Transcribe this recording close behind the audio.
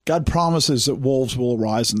God promises that wolves will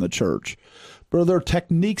arise in the church, but are there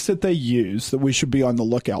techniques that they use that we should be on the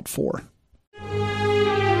lookout for?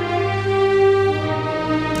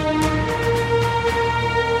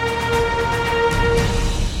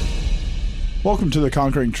 Welcome to The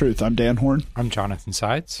Conquering Truth. I'm Dan Horn. I'm Jonathan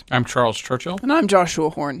Sides. I'm Charles Churchill. And I'm Joshua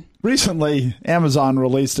Horn. Recently, Amazon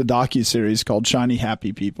released a docuseries called Shiny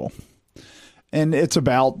Happy People. And it's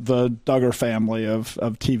about the Duggar family of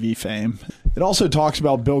TV fame. It also talks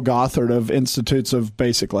about Bill Gothard of Institutes of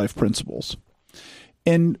Basic Life Principles.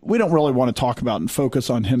 And we don't really want to talk about and focus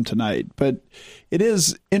on him tonight, but it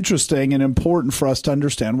is interesting and important for us to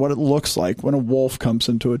understand what it looks like when a wolf comes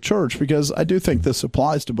into a church, because I do think this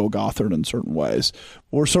applies to Bill Gothard in certain ways.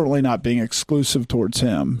 We're certainly not being exclusive towards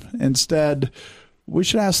him. Instead, we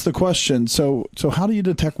should ask the question, so how do you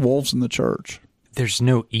detect wolves in the church? There's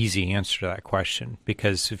no easy answer to that question,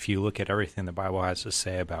 because if you look at everything the Bible has to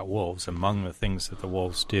say about wolves, among the things that the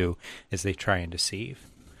wolves do is they try and deceive.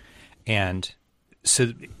 And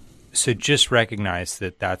so just recognize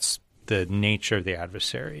that that's the nature of the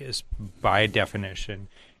adversary, is by definition,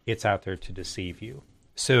 it's out there to deceive you.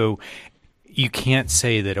 So you can't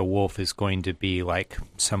say that a wolf is going to be like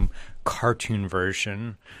some cartoon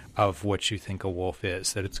version of what you think a wolf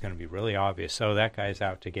is, that it's going to be really obvious. Oh, that guy's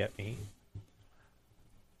out to get me.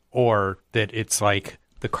 Or that it's like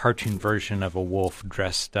the cartoon version of a wolf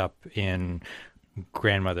dressed up in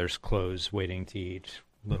grandmother's clothes waiting to eat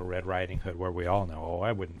Little Red Riding Hood, where we all know, oh,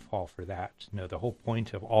 I wouldn't fall for that. No, the whole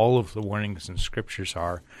point of all of the warnings in scriptures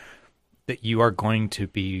are that you are going to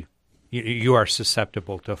be, you are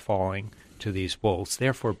susceptible to falling to these wolves.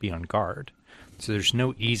 Therefore, be on guard. So there's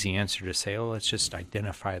no easy answer to say, oh, let's just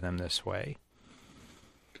identify them this way.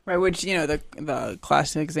 Right, which, the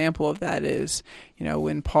classic example of that is,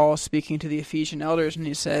 when Paul is speaking to the Ephesian elders and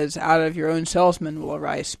he says, out of your own salesmen will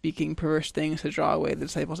arise speaking perverse things to draw away the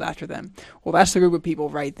disciples after them. Well, that's the group of people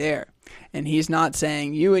right there. And he's not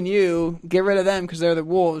saying, you and you, get rid of them because they're the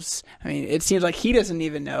wolves. I mean, it seems like he doesn't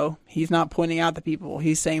even know. He's not pointing out the people.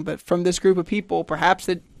 He's saying, but from this group of people, perhaps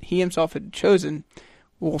that he himself had chosen,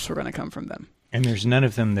 wolves were going to come from them. And there's none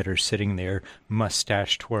of them that are sitting there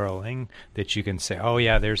mustache twirling that you can say, oh,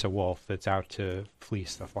 yeah, there's a wolf that's out to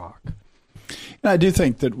fleece the flock. And I do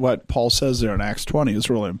think that what Paul says there in Acts 20 is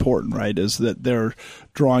really important, right, is that they're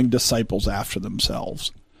drawing disciples after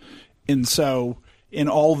themselves. And so in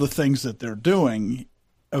all the things that they're doing,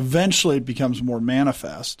 eventually it becomes more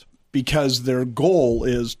manifest because their goal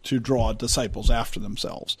is to draw disciples after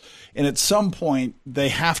themselves. And at some point, they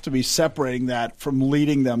have to be separating that from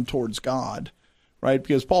leading them towards God. Right?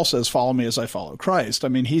 Because Paul says, follow me as I follow Christ. I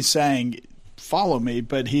mean, he's saying, follow me,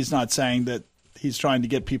 but he's not saying that he's trying to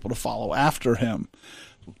get people to follow after him.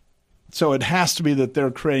 So it has to be that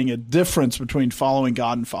they're creating a difference between following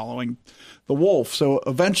God and following the wolf. So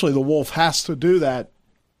eventually the wolf has to do that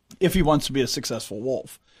if he wants to be a successful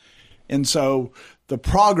wolf. And so the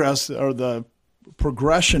progress or the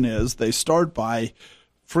progression is they start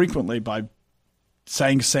frequently by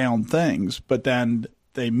saying sound things, but then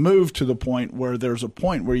they move to the point where there's a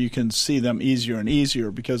point where you can see them easier and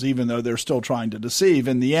easier, because even though they're still trying to deceive,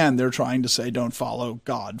 in the end, they're trying to say, don't follow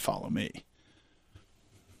God, follow me.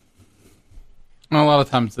 Well, a lot of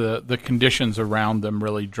times the conditions around them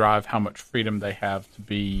really drive how much freedom they have to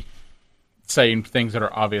be saying things that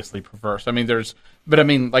are obviously perverse. I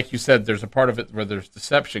mean, like you said, there's a part of it where there's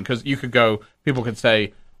deception, because people could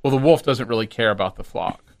say, well, the wolf doesn't really care about the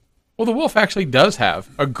flock. Well, the wolf actually does have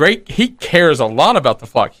he cares a lot about the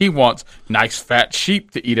flock. He wants nice fat sheep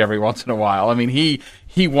to eat every once in a while. I mean,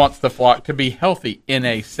 he wants the flock to be healthy in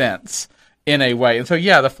a sense, in a way. And so,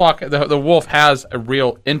 yeah, the wolf has a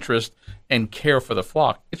real interest and care for the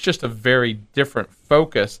flock. It's just a very different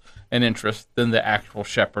focus and interest than the actual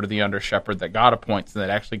shepherd or the under shepherd that God appoints and that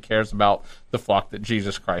actually cares about the flock that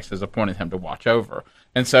Jesus Christ has appointed him to watch over.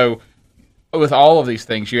 And so with all of these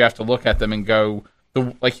things, you have to look at them and go,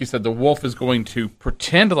 like you said, the wolf is going to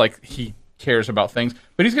pretend like he cares about things,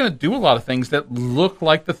 but he's going to do a lot of things that look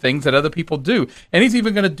like the things that other people do. And he's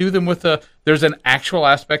even going to do them there's an actual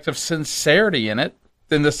aspect of sincerity in it,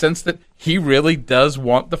 in the sense that he really does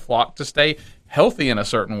want the flock to stay healthy in a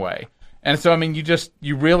certain way. And so, I mean,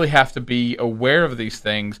 you really have to be aware of these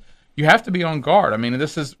things. You have to be on guard. I mean,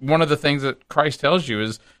 this is one of the things that Christ tells you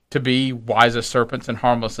is to be wise as serpents and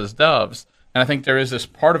harmless as doves. And I think there is this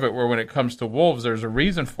part of it where when it comes to wolves, there's a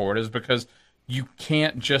reason for it, is because you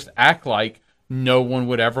can't just act like no one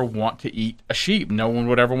would ever want to eat a sheep. No one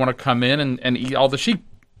would ever want to come in and eat all the sheep.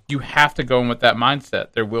 You have to go in with that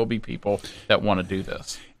mindset. There will be people that want to do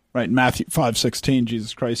this. Right. In Matthew 5:16,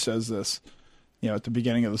 Jesus Christ says this. at the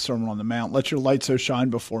beginning of the Sermon on the Mount. Let your light so shine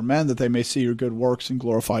before men that they may see your good works and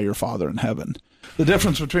glorify your Father in heaven. The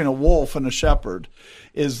difference between a wolf and a shepherd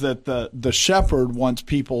is that the shepherd wants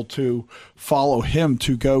people to follow him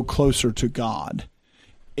to go closer to God.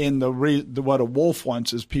 And what a wolf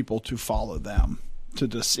wants is people to follow them, to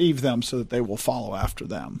deceive them so that they will follow after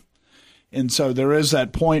them. And so there is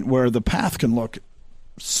that point where the path can look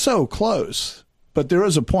so close, but there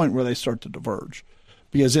is a point where they start to diverge.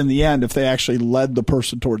 Because in the end, if they actually led the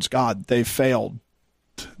person towards God, they failed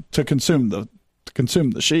to consume the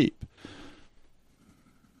sheep.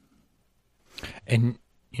 And,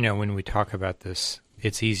 when we talk about this,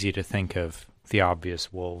 it's easy to think of the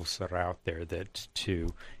obvious wolves that are out there that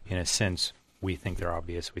in a sense, we think they're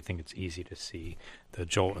obvious. We think it's easy to see the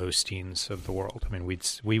Joel Osteens of the world. I mean,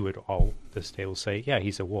 we would all this day will say, yeah,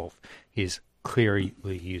 he's a wolf. He's clearly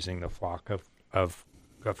using the flock of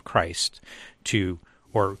Christ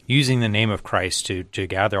or using the name of Christ to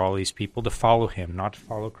gather all these people to follow him, not to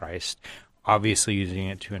follow Christ, obviously using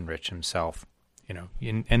it to enrich himself.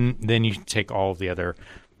 And then you take all of the other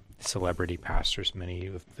celebrity pastors, many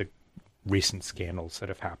of the recent scandals that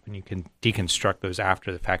have happened. You can deconstruct those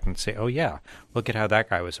after the fact and say, oh, yeah, look at how that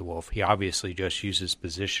guy was a wolf. He obviously just uses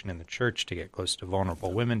position in the church to get close to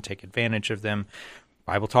vulnerable women, take advantage of them.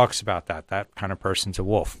 Bible talks about that. That kind of person's a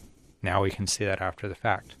wolf. Now we can see that after the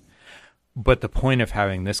fact. But the point of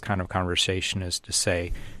having this kind of conversation is to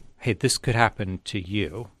say, hey, this could happen to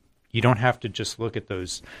you. You don't have to just look at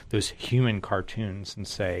those human cartoons and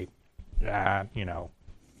say,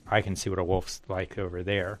 I can see what a wolf's like over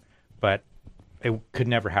there, but it could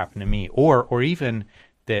never happen to me. Or even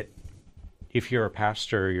that if you're a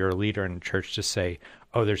pastor, or you're a leader in a church, to say,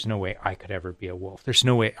 oh, there's no way I could ever be a wolf. There's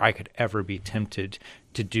no way I could ever be tempted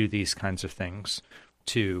to do these kinds of things,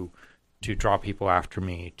 to draw people after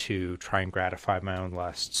me, to try and gratify my own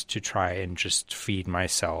lusts, to try and just feed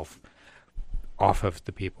myself off of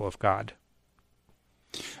the people of God.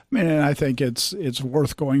 I mean, and I think it's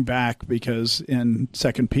worth going back, because in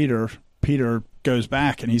 2 Peter goes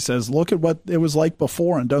back and he says, look at what it was like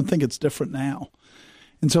before and don't think it's different now.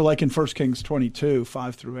 And so like in 1 Kings 22,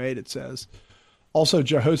 5-8, it says, also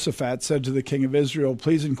Jehoshaphat said to the king of Israel,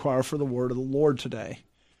 please inquire for the word of the Lord today.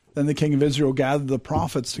 Then the king of Israel gathered the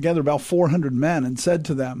prophets together, about 400 men, and said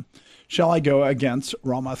to them, shall I go against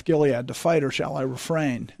Ramoth-Gilead to fight, or shall I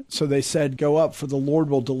refrain? So they said, go up, for the Lord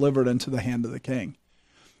will deliver it into the hand of the king.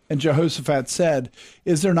 And Jehoshaphat said,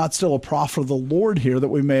 is there not still a prophet of the Lord here, that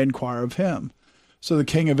we may inquire of him? So the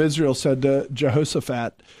king of Israel said to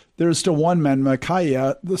Jehoshaphat, there is still one man,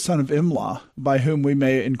 Micaiah, the son of Imlah, by whom we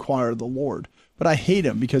may inquire of the Lord. But I hate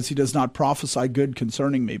him, because he does not prophesy good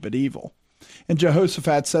concerning me, but evil. And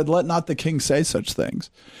Jehoshaphat said, let not the king say such things.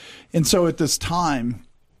 And so at this time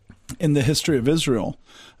in the history of Israel,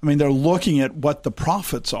 I mean, they're looking at what the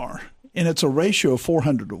prophets are, and it's a ratio of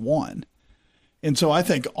 400 to 1. And so I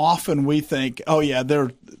think often we think, oh, yeah,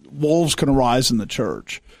 wolves can arise in the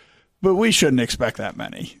church, but we shouldn't expect that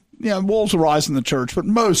many. Yeah, wolves arise in the church, but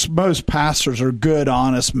most pastors are good,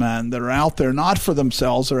 honest men that are out there not for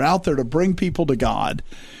themselves. They're out there to bring people to God.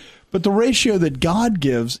 But the ratio that God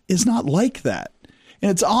gives is not like that. And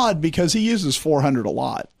it's odd, because he uses 400 a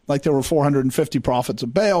lot. Like there were 450 prophets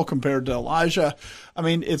of Baal compared to Elijah. I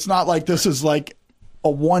mean, it's not like this is like a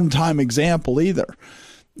one-time example either.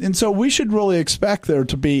 And so we should really expect there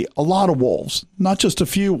to be a lot of wolves, not just a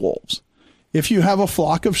few wolves. If you have a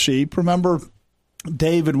flock of sheep, remember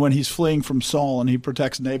David when he's fleeing from Saul and he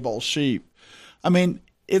protects Nabal's sheep. I mean,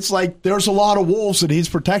 it's like there's a lot of wolves that he's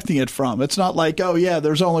protecting it from. It's not like, oh, yeah,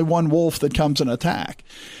 there's only one wolf that comes and attack.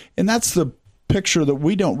 And that's the picture that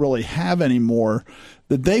we don't really have anymore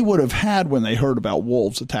that they would have had when they heard about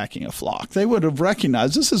wolves attacking a flock. They would have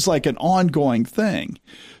recognized this is like an ongoing thing,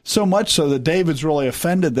 so much so that David's really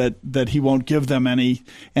offended that he won't give them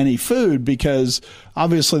any food, because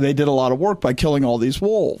obviously they did a lot of work by killing all these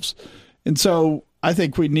wolves. And so I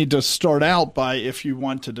think we need to start out by, if you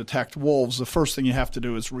want to detect wolves, the first thing you have to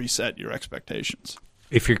do is reset your expectations.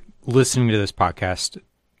 If you're listening to this podcast,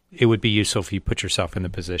 it would be useful if you put yourself in the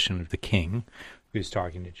position of the king who's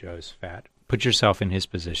talking to Jehoshaphat. Put yourself in his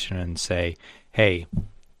position and say, hey,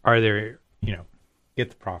 are there, get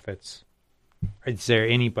the prophets. Is there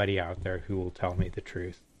anybody out there who will tell me the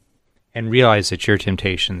truth? And realize that your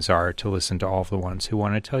temptations are to listen to all of the ones who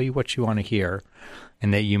want to tell you what you want to hear,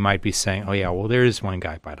 and that you might be saying, oh, yeah, well, there is one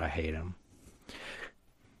guy, but I hate him.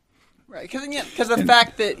 Right, because the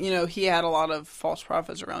fact that, he had a lot of false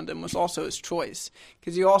prophets around him was also his choice.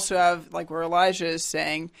 Because you also have, like, where Elijah is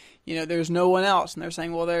saying, there's no one else. And they're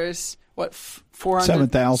saying, well, there's, 400?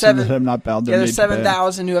 7,000 that have not bowed the knee to Baal. There's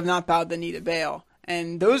 7,000 who have not bowed the knee to Baal.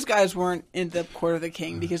 And those guys weren't in the court of the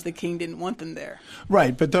king because the king didn't want them there.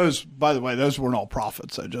 Right, but those, by the way, those weren't all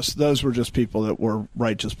prophets. Those were just people that were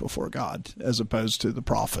righteous before God, as opposed to the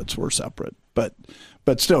prophets were separate.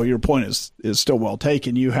 But still, your point is still well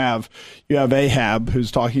taken. You have Ahab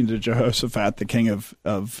who's talking to Jehoshaphat, the king of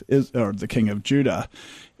the king of Judah,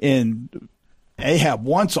 and Ahab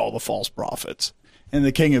wants all the false prophets, and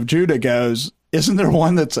the king of Judah goes, "Isn't there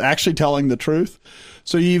one that's actually telling the truth?"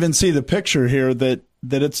 So you even see the picture here that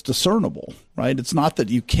it's discernible, right? It's not that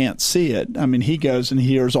you can't see it. I mean, he goes and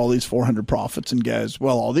hears all these 400 prophets and goes,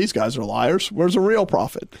 "Well, all these guys are liars. Where's a real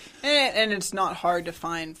prophet?" And it's not hard to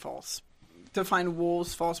find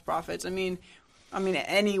wolves, false prophets. I mean,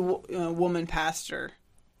 any woman pastor.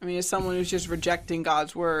 I mean, as someone who's just rejecting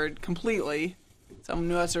God's word completely, someone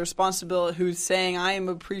who has a responsibility, who's saying, "I am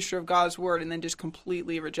a preacher of God's word," and then just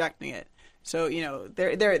completely rejecting it. So,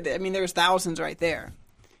 there's thousands right there.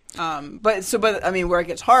 But where it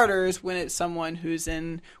gets harder is when it's someone who's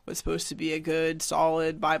in what's supposed to be a good,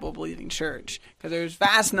 solid, Bible-believing church, because there's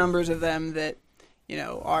vast numbers of them that,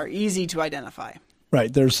 are easy to identify.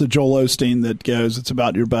 Right. There's the Joel Osteen that goes, "It's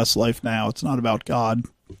about your best life now. It's not about God."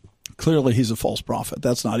 Clearly, he's a false prophet.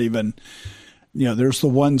 That's not even, there's the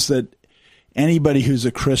ones that anybody who's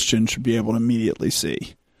a Christian should be able to immediately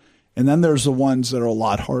see. And then there's the ones that are a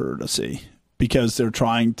lot harder to see because they're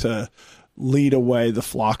trying to lead away the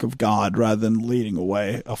flock of God rather than leading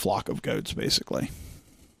away a flock of goats, basically.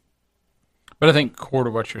 But I think core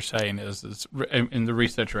to what you're saying is in the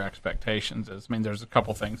reset your expectations there's a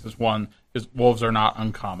couple things. One is wolves are not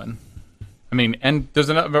uncommon. And there's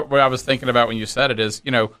another, what I was thinking about when you said it is,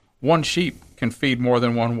 one sheep can feed more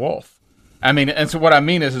than one wolf. And so what I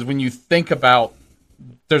mean is when you think about,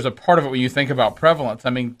 there's a part of it when you think about prevalence.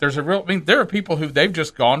 There are people who they've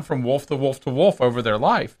just gone from wolf to wolf to wolf over their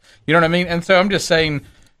life. You know what I mean? And so I'm just saying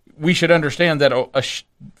we should understand that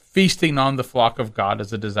feasting on the flock of God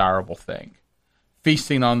is a desirable thing.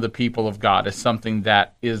 Feasting on the people of God is something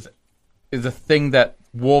that is a thing that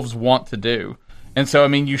wolves want to do. And so,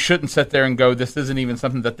 you shouldn't sit there and go, this isn't even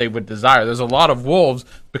something that they would desire. There's a lot of wolves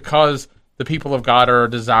because the people of God are a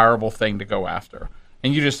desirable thing to go after.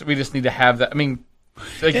 And we just need to have that.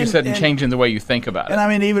 Like you said, changing the way you think about it.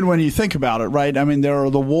 And even when you think about it, right? There are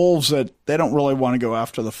the wolves that they don't really want to go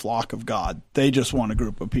after the flock of God. They just want a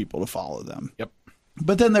group of people to follow them. Yep.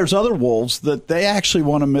 But then there's other wolves that they actually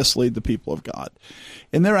want to mislead the people of God.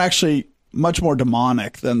 And they're actually much more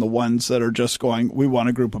demonic than the ones that are just going, we want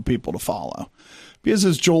a group of people to follow. Because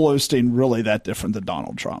is Joel Osteen really that different than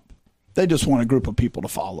Donald Trump? They just want a group of people to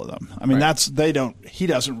follow them. Right. He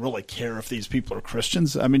doesn't really care if these people are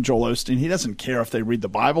Christians. Joel Osteen, he doesn't care if they read the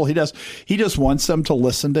Bible. He just wants them to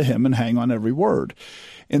listen to him and hang on every word.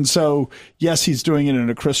 And so, yes, he's doing it in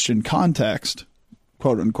a Christian context,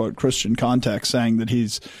 quote unquote Christian context, saying that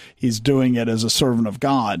he's doing it as a servant of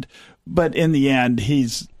God. But in the end,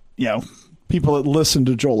 people that listen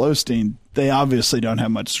to Joel Osteen, they obviously don't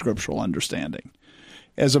have much scriptural understanding,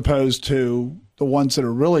 as opposed to the ones that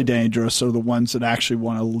are really dangerous are the ones that actually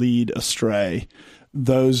want to lead astray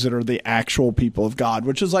those that are the actual people of God,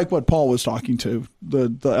 which is like what Paul was talking to the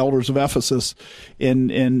elders of Ephesus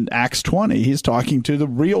in Acts 20. He's talking to the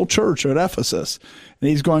real church at Ephesus, and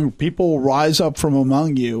he's going, people will rise up from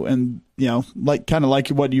among you, and kind of like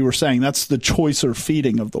what you were saying, that's the choicer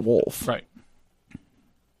feeding of the wolf, right?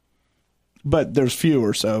 But there's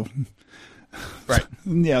fewer, so. Right.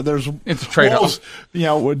 Yeah, it's a trade-off.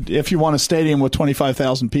 If you want a stadium with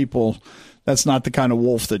 25,000 people, that's not the kind of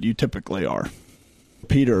wolf that you typically are.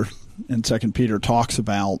 Peter in 2 Peter talks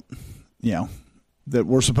about, that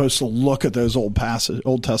we're supposed to look at those Old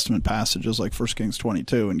Testament passages like 1 Kings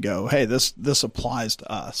 22 and go, hey, this applies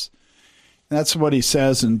to us. And that's what he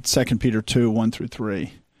says in 2 Peter 2, 1-3.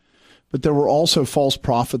 But there were also false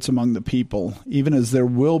prophets among the people, even as there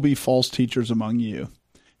will be false teachers among you,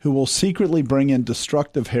 who will secretly bring in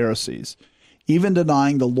destructive heresies, even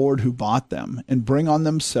denying the Lord who bought them, and bring on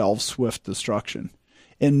themselves swift destruction.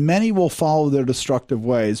 And many will follow their destructive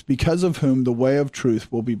ways, because of whom the way of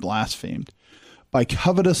truth will be blasphemed. By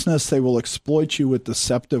covetousness they will exploit you with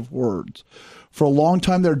deceptive words. For a long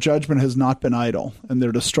time their judgment has not been idle, and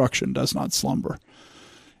their destruction does not slumber.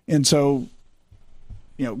 And so,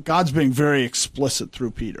 God's being very explicit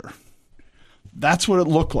through Peter. That's what it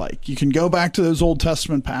looked like. You can go back to those Old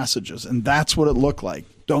Testament passages, and that's what it looked like.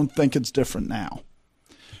 Don't think it's different now.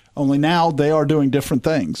 Only now they are doing different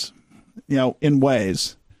things, in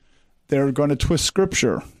ways. They're going to twist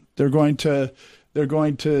Scripture. They're going to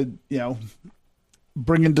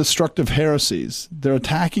bring in destructive heresies. They're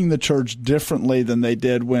attacking the church differently than they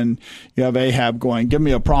did when you have Ahab going, give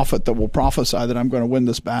me a prophet that will prophesy that I'm going to win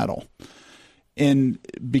this battle.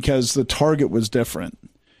 because the target was different.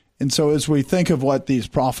 And so as we think of what these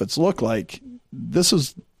prophets look like, this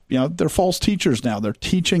is, they're false teachers now. They're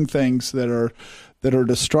teaching things that are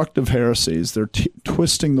destructive heresies. They're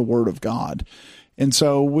twisting the word of God. And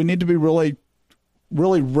so we need to be really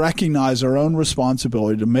recognize our own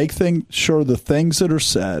responsibility to make sure the things that are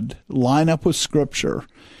said line up with Scripture,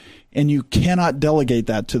 and you cannot delegate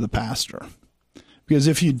that to the pastor. Because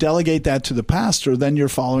if you delegate that to the pastor, then you're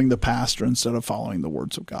following the pastor instead of following the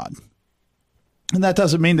words of God. And that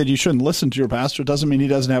doesn't mean that you shouldn't listen to your pastor. It doesn't mean he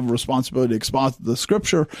doesn't have a responsibility to exposit the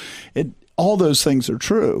Scripture. All those things are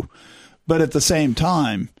true. But at the same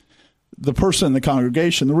time, the person in the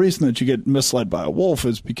congregation, the reason that you get misled by a wolf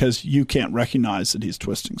is because you can't recognize that he's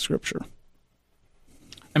twisting Scripture.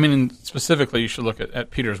 I mean, specifically, you should look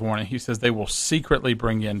at Peter's warning. He says they will secretly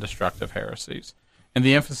bring in destructive heresies. And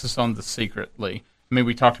the emphasis on the secretly. I mean,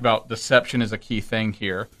 we talked about deception is a key thing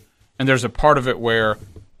here. And there's a part of it where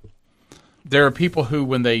there are people who,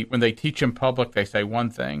 when they teach in public, they say one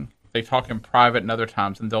thing. They talk in private and other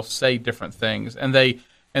times, and they'll say different things. And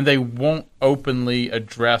they won't openly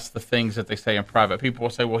address the things that they say in private. People will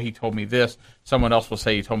say, well, he told me this. Someone else will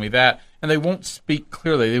say he told me that. And they won't speak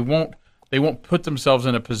clearly. They won't put themselves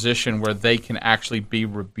in a position where they can actually be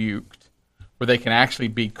rebuked, where they can actually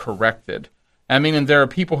be corrected. I mean, and there are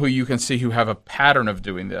people who you can see who have a pattern of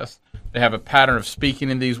doing this. They have a pattern of speaking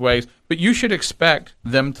in these ways, but you should expect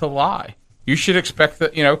them to lie. You should expect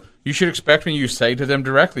that, you should expect when you say to them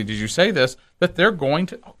directly, did you say this, that they're going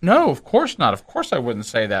to, no, of course not. Of course I wouldn't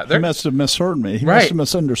say that. He must have misheard me. He right. must have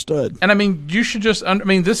misunderstood. And I mean, you should just,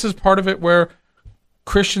 this is part of it where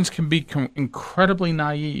Christians can be incredibly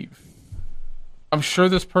naive. I'm sure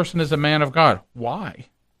this person is a man of God. Why?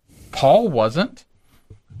 Paul wasn't.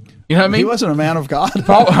 You know what I mean? He wasn't a man of God.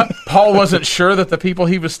 Paul wasn't sure that the people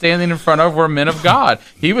he was standing in front of were men of God.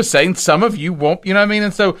 He was saying, some of you won't, you know what I mean?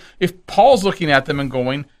 And so if Paul's looking at them and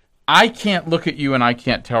going, I can't look at you and I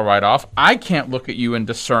can't tell right off. I can't look at you and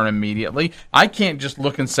discern immediately. I can't just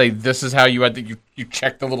look and say, this is how you had to, you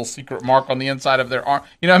check the little secret mark on the inside of their arm.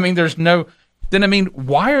 You know what I mean? Then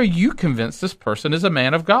why are you convinced this person is a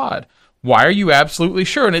man of God? Why are you absolutely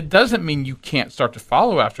sure? And it doesn't mean you can't start to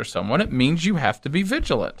follow after someone. It means you have to be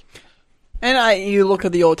vigilant. And you look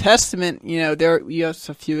at the Old Testament, there you have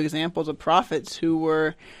a few examples of prophets who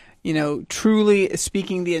were, truly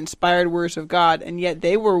speaking the inspired words of God, and yet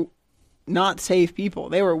they were not saved people.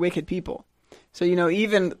 They were wicked people. So,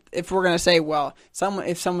 even if we're going to say, well,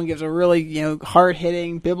 if someone gives a really,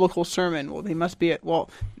 hard-hitting biblical sermon, well, they must be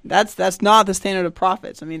that's not the standard of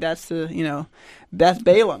prophets. I mean, that's that's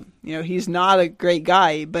Balaam. He's not a great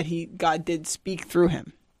guy, but God did speak through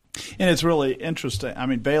him. And it's really interesting. I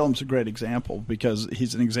mean, Balaam's a great example because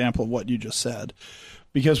he's an example of what you just said.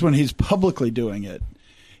 Because when he's publicly doing it,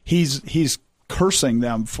 he's cursing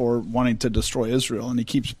them for wanting to destroy Israel, and he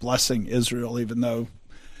keeps blessing Israel even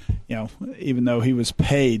though he was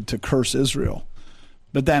paid to curse Israel.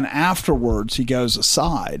 But then afterwards, he goes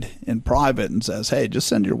aside in private and says, hey, just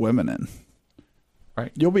send your women in.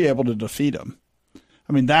 Right. You'll be able to defeat them.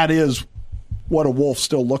 I mean, that is what a wolf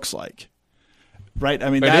still looks like. Right? I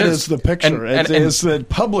mean, that is the picture. Is that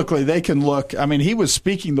publicly they can look. I mean, he was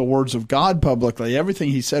speaking the words of God publicly. Everything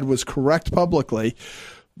he said was correct publicly,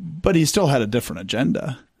 but he still had a different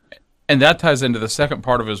agenda. And that ties into the second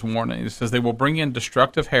part of his warning. It says they will bring in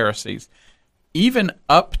destructive heresies, even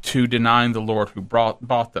up to denying the Lord who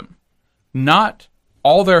bought them. Not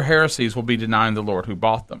all their heresies will be denying the Lord who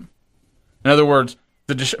bought them. In other words,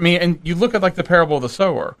 and you look at like the parable of the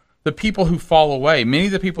sower. The people who fall away, many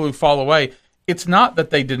of the people who fall away, it's not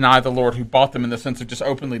that they deny the Lord who bought them in the sense of just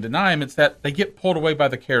openly deny him. It's that they get pulled away by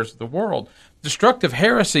the cares of the world. Destructive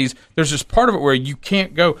heresies, there's this part of it where you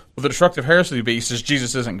can't go, well, the destructive heresy would be, he says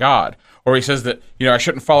Jesus isn't God. Or he says that, I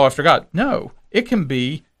shouldn't follow after God. No, it can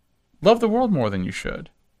be love the world more than you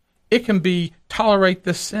should. It can be tolerate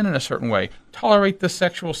this sin in a certain way, tolerate this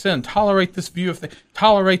sexual sin, tolerate this view of things,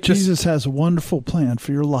 tolerate this. Jesus has a wonderful plan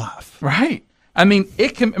for your life. Right. In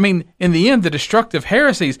the end, the destructive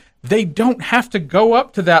heresies, they don't have to go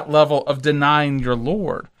up to that level of denying your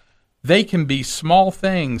Lord. They can be small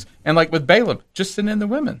things. And like with Balaam, just send in the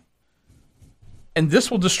women. And this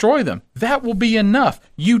will destroy them. That will be enough.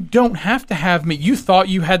 You don't have to have me. You thought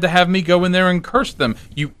you had to have me go in there and curse them.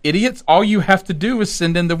 You idiots. All you have to do is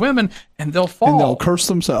send in the women, and they'll fall. And they'll curse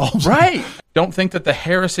themselves. Right. Don't think that the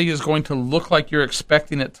heresy is going to look like you're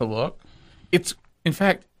expecting it to look. In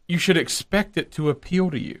fact, you should expect it to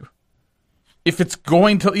appeal to you. if it's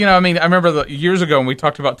going to, I remember years ago when we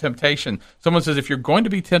talked about temptation, someone says if you're going to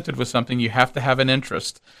be tempted with something, you have to have an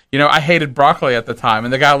interest. I hated broccoli at the time,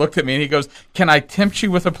 and the guy looked at me and he goes, "Can I tempt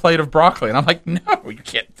you with a plate of broccoli?" And I'm like, "No, you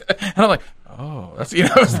can't." And I'm like, "Oh, that's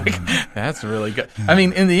it's like, that's really good."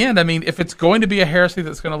 In the end, if it's going to be a heresy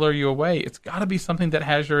that's going to lure you away, it's got to be something that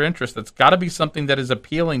has your interest. It's got to be something that is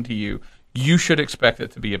appealing to you. You should expect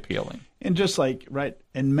it to be appealing. And just like, right,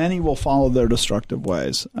 and many will follow their destructive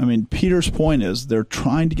ways. Peter's point is they're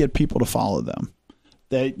trying to get people to follow them.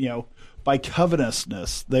 They, by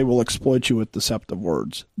covetousness, they will exploit you with deceptive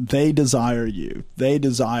words. They desire you. They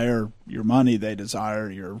desire your money. They desire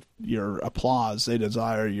your applause. They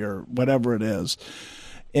desire your whatever it is.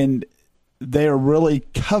 And they are really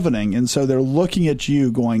coveting, and so they're looking at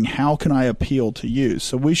you going, how can I appeal to you?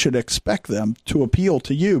 So we should expect them to appeal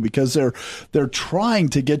to you because they're trying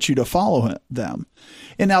to get you to follow them.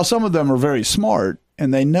 And now some of them are very smart,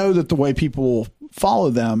 and they know that the way people will follow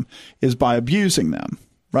them is by abusing them,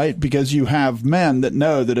 right? Because you have men that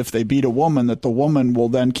know that if they beat a woman, that the woman will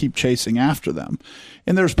then keep chasing after them.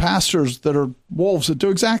 And there's pastors that are wolves that do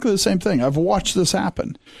exactly the same thing. I've watched this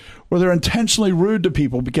happen, where they're intentionally rude to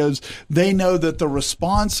people because they know that the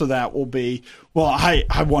response to that will be, well,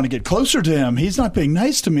 I want to get closer to him. He's not being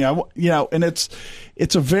nice to me. And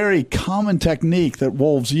it's a very common technique that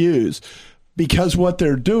wolves use because what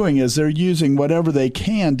they're doing is they're using whatever they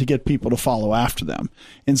can to get people to follow after them.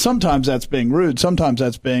 And sometimes that's being rude. Sometimes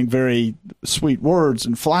that's being very sweet words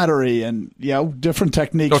and flattery and, different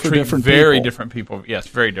techniques for different people. Very different people. Yes,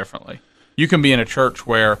 very differently. You can be in a church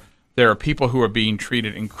where there are people who are being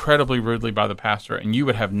treated incredibly rudely by the pastor, and you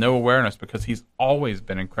would have no awareness because he's always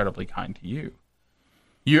been incredibly kind to you.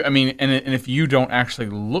 And if you don't actually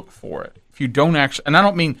look for it, and I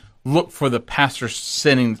don't mean look for the pastor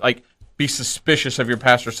sinning, like be suspicious of your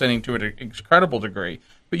pastor sinning to an incredible degree,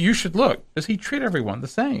 but you should look. Does he treat everyone the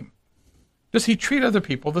same? Does he treat other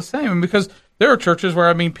people the same? And because there are churches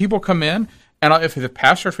where, people come in, and if the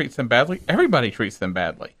pastor treats them badly, everybody treats them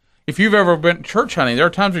badly. If you've ever been church hunting, there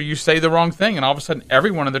are times where you say the wrong thing, and all of a sudden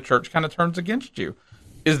everyone in the church kind of turns against you.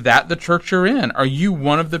 Is that the church you're in? Are you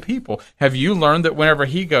one of the people? Have you learned that whenever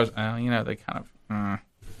he goes, they kind of,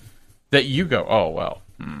 that you go, oh, well,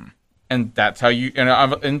 and that's how you,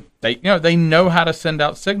 and they know how to send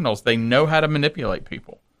out signals. They know how to manipulate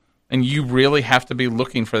people. And you really have to be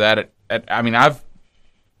looking for that.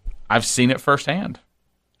 I've seen it firsthand.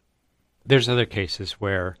 There's other cases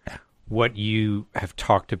where what you have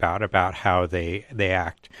talked about how they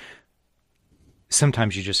act,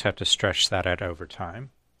 sometimes you just have to stretch that out over time.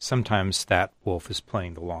 Sometimes that wolf is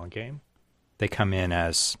playing the long game. They come in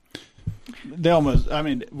as... They almost,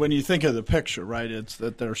 when you think of the picture, right, it's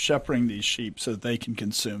that they're shepherding these sheep so that they can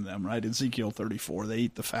consume them, right? Ezekiel 34, they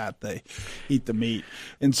eat the fat, they eat the meat.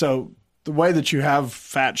 And so the way that you have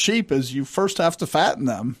fat sheep is you first have to fatten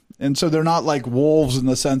them. And so they're not like wolves in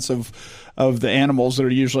the sense of the animals that are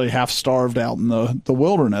usually half starved out in the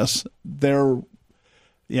wilderness. They're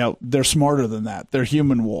smarter than that. They're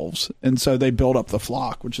human wolves. And so they build up the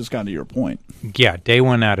flock, which is kind of your point. Yeah, day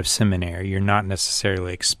one out of seminary, you're not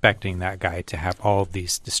necessarily expecting that guy to have all of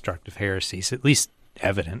these destructive heresies, at least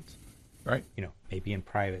evident. Right. Maybe in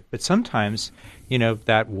private. But sometimes,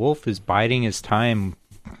 that wolf is biding his time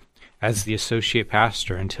as the associate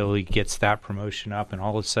pastor until he gets that promotion up, and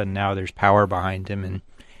all of a sudden now there's power behind him, and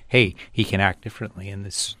hey, he can act differently in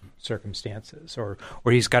this circumstances, or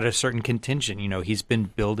he's got a certain contingent. He's been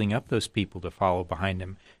building up those people to follow behind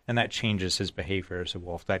him, and that changes his behavior as a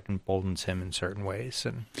wolf. That emboldens him in certain ways.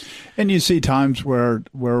 And you see times where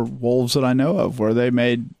wolves that I know of, where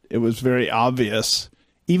it was very obvious,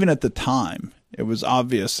 even at the time, it was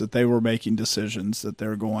obvious that they were making decisions that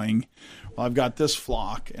they're going, well, I've got this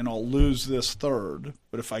flock and I'll lose this third,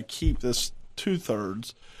 but if I keep this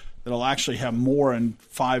 2/3, that I'll actually have more in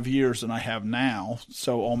 5 years than I have now.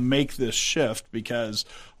 So I'll make this shift because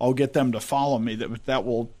I'll get them to follow me. That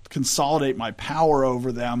will consolidate my power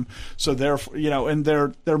over them. So therefore, and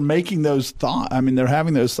they're making those thoughts. They're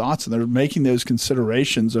having those thoughts and they're making those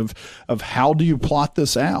considerations of how do you plot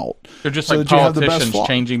this out? They're just so like politicians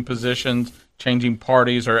changing positions, changing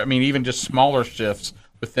parties, or even just smaller shifts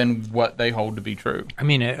within what they hold to be true.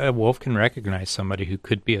 A wolf can recognize somebody who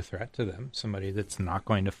could be a threat to them, somebody that's not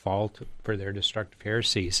going to fall for their destructive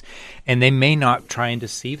heresies. And they may not try and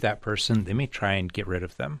deceive that person. They may try and get rid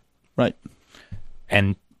of them. Right.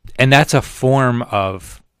 And that's a form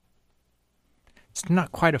of it's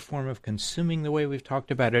not quite a form of consuming the way we've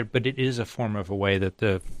talked about it, but it is a form of a way that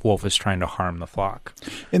the wolf is trying to harm the flock.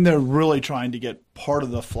 And they're really trying to get part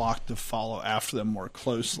of the flock to follow after them more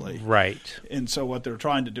closely. Right. And so what they're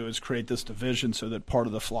trying to do is create this division so that part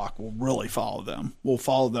of the flock will really follow them, will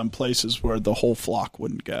follow them places where the whole flock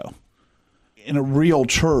wouldn't go. In a real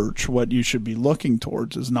church, what you should be looking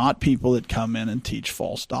towards is not people that come in and teach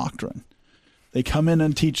false doctrine. They come in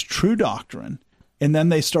and teach true doctrine, and then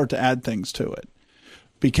they start to add things to it,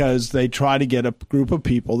 because they try to get a group of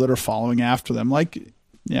people that are following after them. Like,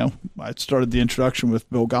 I started the introduction with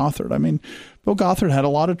Bill Gothard. I mean, Bill Gothard had a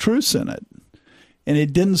lot of truths in it. And he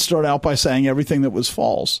didn't start out by saying everything that was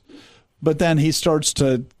false. But then he starts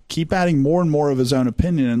to keep adding more and more of his own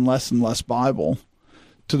opinion and less Bible,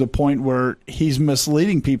 to the point where he's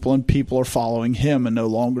misleading people and people are following him and no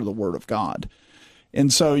longer the Word of God.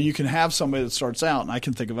 And so you can have somebody that starts out, and I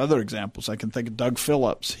can think of other examples. I can think of Doug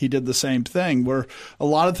Phillips. He did the same thing, where a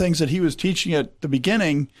lot of things that he was teaching at the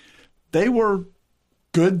beginning, they were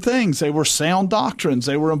good things. They were sound doctrines.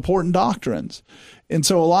 They were important doctrines. And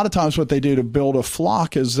so a lot of times what they do to build a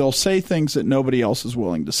flock is they'll say things that nobody else is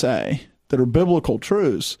willing to say, that are biblical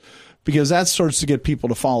truths, because that starts to get people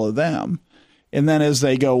to follow them. And then as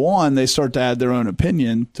they go on, they start to add their own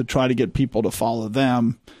opinion to try to get people to follow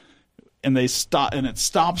them. And it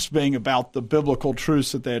stops being about the biblical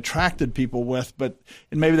truths that they attracted people with, and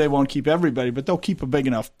maybe they won't keep everybody, but they'll keep a big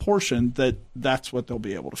enough portion that that's what they'll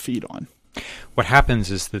be able to feed on. What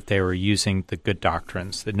happens is that they were using the good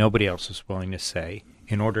doctrines that nobody else was willing to say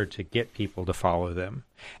in order to get people to follow them.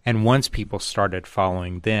 And once people started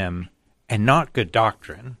following them, and not good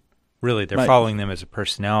doctrine, really they're following them as a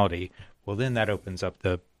personality, well, then that opens up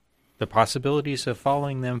the possibilities of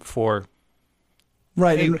following them for...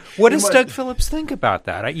 Right. Hey, what does Doug Phillips think about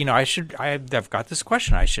that? I've got this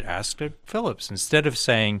question. I should ask Doug Phillips, instead of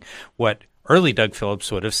saying what early Doug Phillips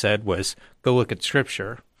would have said was, go look at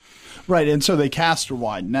Scripture. Right. And so they cast a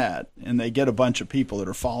wide net, and they get a bunch of people that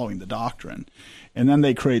are following the doctrine. And then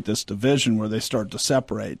they create this division where they start to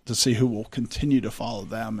separate to see who will continue to follow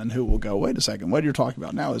them and who will go, wait a second, what you're talking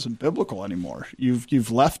about now isn't biblical anymore. You've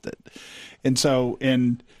left it. And so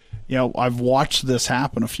I've watched this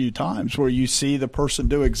happen a few times where you see the person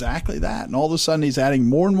do exactly that, and all of a sudden he's adding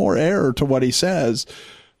more and more error to what he says,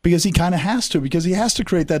 because he kind of has to, because he has to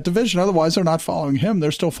create that division. Otherwise, they're not following him.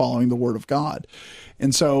 They're still following the Word of God.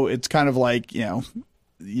 And so it's kind of like,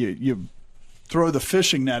 you throw the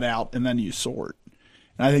fishing net out and then you sort.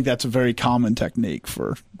 And I think that's a very common technique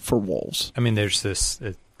for wolves. I mean, there's this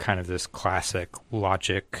kind of this classic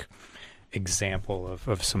logic example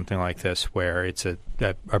of something like this, where it's a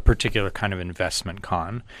particular kind of investment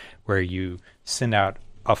con, where you send out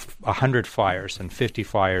 100 flyers and 50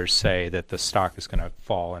 flyers say that the stock is going to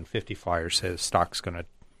fall and 50 flyers say the stock's going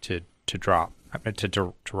to drop,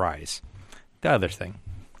 to rise. The other thing.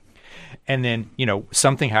 And then,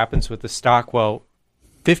 something happens with the stock. Well,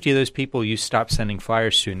 50 of those people you stop sending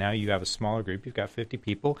flyers to. Now you have a smaller group. You've got 50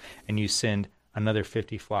 people, and you send another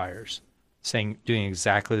 50 flyers doing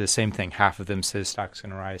exactly the same thing. Half of them say the stock's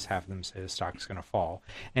going to rise, half of them say the stock's going to fall.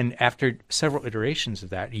 And after several iterations of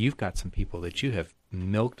that, you've got some people that you have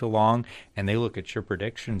milked along, and they look at your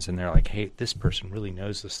predictions and they're like, hey, this person really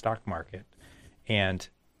knows the stock market. And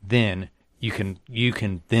then you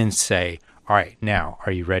can then say, all right, now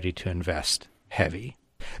are you ready to invest heavy?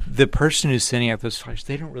 The person who's sending out those flyers,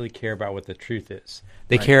 they don't really care about what the truth is.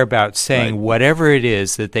 They care about saying whatever it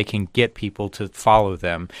is that they can get people to follow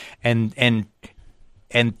them, and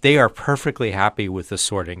they are perfectly happy with the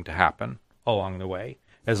sorting to happen along the way,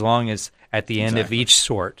 as long as at the end of each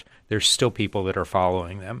sort there's still people that are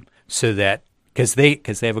following them, so that because they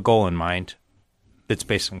have a goal in mind that's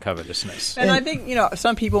based on covetousness. And I think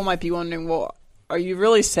some people might be wondering, well, are you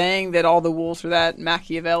really saying that all the wolves are that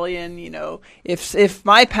Machiavellian? If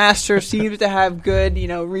my pastor seems to have good,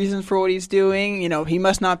 reasons for what he's doing, he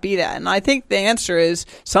must not be that. And I think the answer is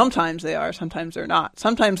sometimes they are, sometimes they're not.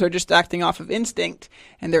 Sometimes they're just acting off of instinct,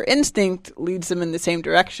 and their instinct leads them in the same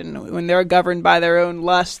direction. When they're governed by their own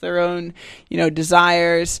lusts, their own,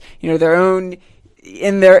 desires, their own,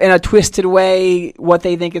 in a twisted way, what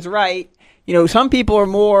they think is right. Some people are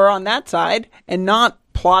more on that side and not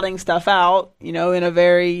plotting stuff out, in a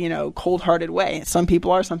very, cold-hearted way. Some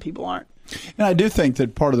people are, some people aren't. And I do think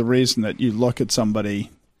that part of the reason that you look at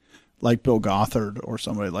somebody like Bill Gothard or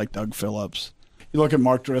somebody like Doug Phillips, you look at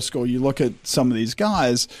Mark Driscoll, you look at some of these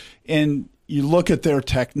guys, and you look at their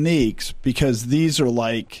techniques, because these are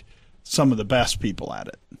like some of the best people at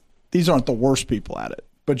it. These aren't the worst people at it.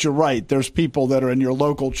 But you're right. There's people that are in your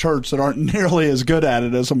local church that aren't nearly as good at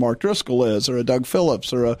it as a Mark Driscoll is, or a Doug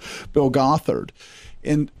Phillips, or a Bill Gothard.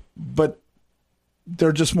 But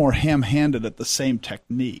they're just more ham-handed at the same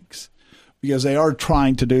techniques, because they are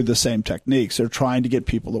trying to do the same techniques. They're trying to get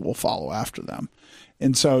people that will follow after them.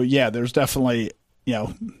 And so, yeah, there's definitely,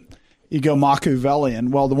 you go Machiavellian.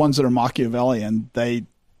 Well, the ones that are Machiavellian, they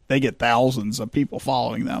get thousands of people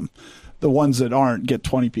following them. The ones that aren't get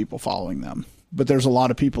 20 people following them. But there's a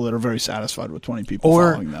lot of people that are very satisfied with 20 people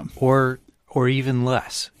following them. Or even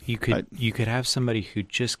less. You could have somebody who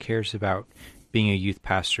just cares about being a youth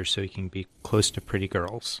pastor so he can be close to pretty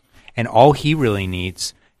girls. And all he really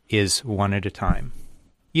needs is one at a time.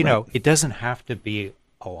 It doesn't have to be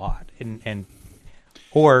a lot.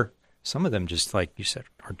 Or some of them, just like you said,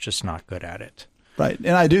 are just not good at it. Right. And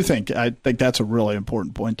I think that's a really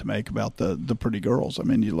important point to make about the pretty girls. I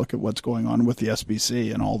mean, you look at what's going on with the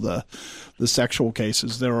SBC and all the sexual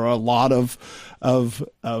cases. There are a lot of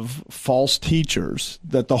false teachers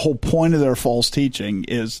that the whole point of their false teaching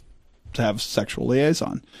is to have sexual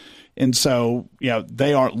liaison. And so,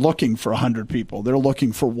 they aren't looking for 100 people. They're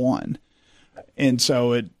looking for one. And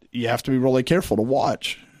so you have to be really careful to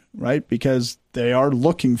watch, right? Because they are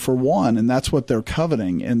looking for one, and that's what they're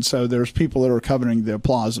coveting. And so there's people that are coveting the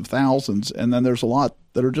applause of thousands, and then there's a lot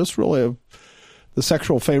that are just really the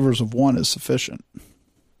sexual favors of one is sufficient.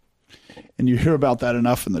 And you hear about that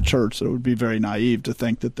enough in the church that it would be very naive to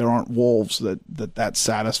think that there aren't wolves that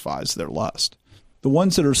satisfies their lust. The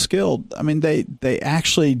ones that are skilled, I mean, they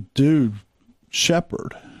actually do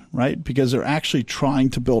shepherd, right? Because they're actually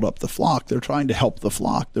trying to build up the flock. They're trying to help the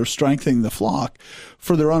flock. They're strengthening the flock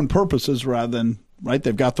for their own purposes rather than, right?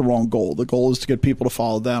 They've got the wrong goal. The goal is to get people to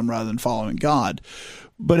follow them rather than following God.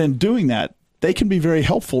 But in doing that, they can be very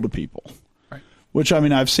helpful to people, right? Which, I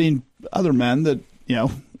mean, I've seen other men that,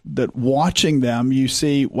 that watching them, you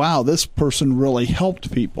see, wow, this person really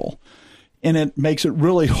helped people. And it makes it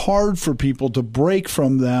really hard for people to break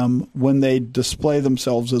from them when they display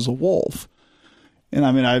themselves as a wolf. And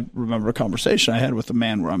I mean, I remember a conversation I had with a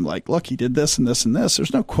man where I'm like, look, he did this and this and this.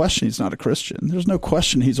 There's no question he's not a Christian. There's no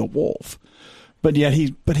question he's a wolf. But yet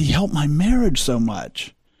he helped my marriage so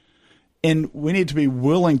much. And we need to be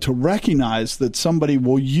willing to recognize that somebody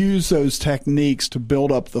will use those techniques to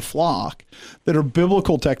build up the flock that are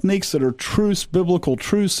biblical techniques, that are truths, biblical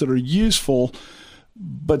truths that are useful.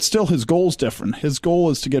 But still, his goal is different. His goal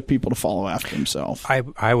is to get people to follow after himself.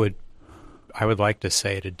 I would like to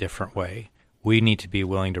say it a different way. We need to be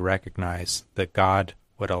willing to recognize that God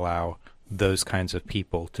would allow those kinds of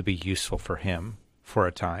people to be useful for him for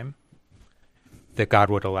a time. That God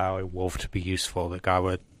would allow a wolf to be useful. That God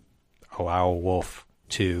would allow a wolf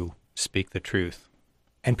to speak the truth.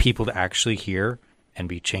 And people to actually hear and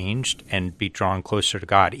be changed and be drawn closer to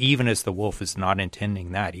God, even as the wolf is not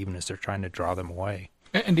intending that, even as they're trying to draw them away.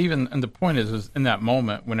 And the point is in that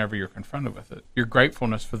moment, whenever you're confronted with it, your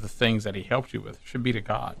gratefulness for the things that he helped you with should be to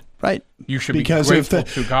God. Right. You should be grateful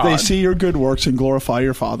to God. They see your good works and glorify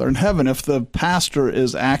your Father in heaven. If the pastor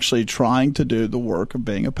is actually trying to do the work of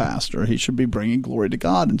being a pastor, he should be bringing glory to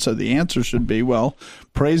God. And so the answer should be, well,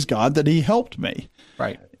 praise God that he helped me.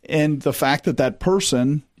 Right. And the fact that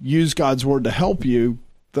person used God's word to help you,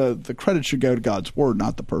 the credit should go to God's word,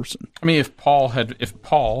 not the person. I mean, if Paul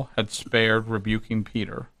had spared rebuking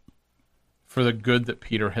Peter for the good that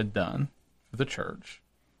Peter had done for the church,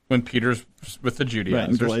 when Peter's with the Judaizers, right,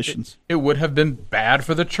 in Galatians, it would have been bad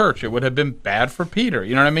for the church. It would have been bad for Peter.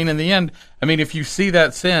 You know what I mean? In the end, I mean, if you see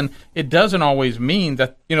that sin, it doesn't always mean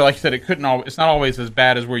that, like you said, it's not always as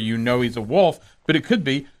bad as where he's a wolf, but it could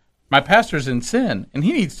be, my pastor's in sin, and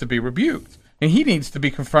he needs to be rebuked. And he needs to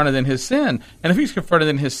be confronted in his sin. And if he's confronted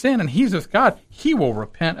in his sin and he's with God, he will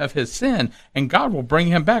repent of his sin, and God will bring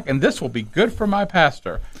him back. And this will be good for my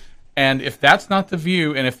pastor. And if that's not the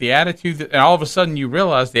view, and if the attitude, and all of a sudden you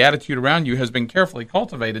realize the attitude around you has been carefully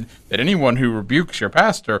cultivated, that anyone who rebukes your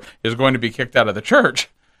pastor is going to be kicked out of the church,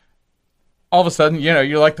 all of a sudden,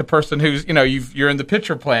 you're like the person who's, you're in the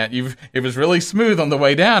pitcher plant. It was really smooth on the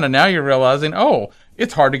way down, and now you're realizing,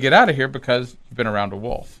 it's hard to get out of here because you've been around a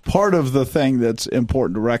wolf. Part of the thing that's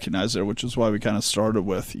important to recognize there, which is why we kind of started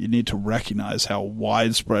with, you need to recognize how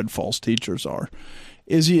widespread false teachers are,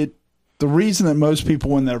 is the reason that most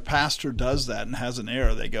people, when their pastor does that and has an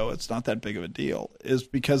error, they go, it's not that big of a deal, is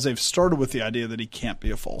because they've started with the idea that he can't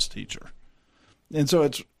be a false teacher. And so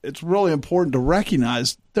it's really important to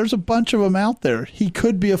recognize there's a bunch of them out there. He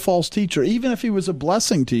could be a false teacher, even if he was a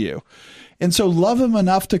blessing to you. And so love him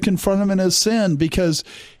enough to confront him in his sin, because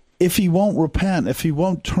if he won't repent, if he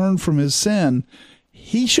won't turn from his sin,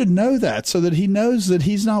 he should know that, so that he knows that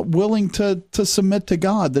he's not willing to submit to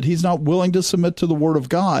God, that he's not willing to submit to the Word of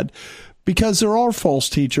God, because there are false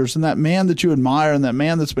teachers. And that man that you admire and that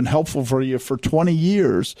man that's been helpful for you for 20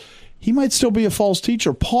 years, he might still be a false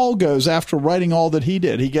teacher. Paul goes, after writing all that he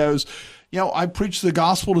did, he goes, I preach the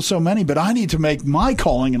gospel to so many, but I need to make my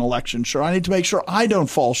calling and election sure. I need to make sure I don't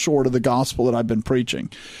fall short of the gospel that I've been preaching.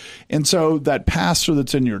 And so that pastor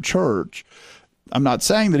that's in your church, I'm not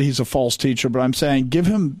saying that he's a false teacher, but I'm saying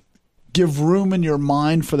give room in your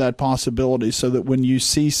mind for that possibility so that when you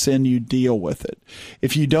see sin, you deal with it.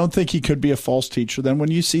 If you don't think he could be a false teacher, then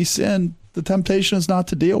when you see sin, the temptation is not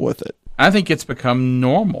to deal with it. I think it's become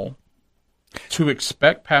normal to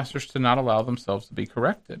expect pastors to not allow themselves to be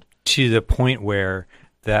corrected. To the point where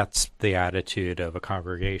that's the attitude of a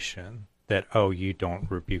congregation, that, you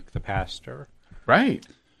don't rebuke the pastor. Right.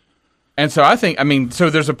 And so I think, so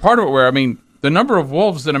there's a part of it where, the number of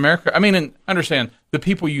wolves in America, and understand, the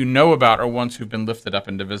people you know about are ones who've been lifted up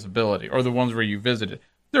into visibility, or the ones where you visited.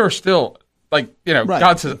 There are still, right.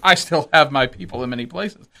 God says, I still have my people in many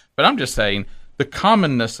places. But I'm just saying, the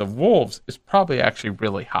commonness of wolves is probably actually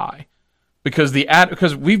really high.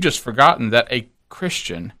 Because we've just forgotten that a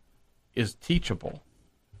Christian is teachable.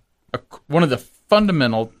 One of the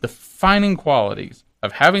fundamental defining qualities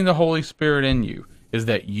of having the Holy Spirit in you is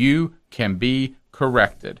that you can be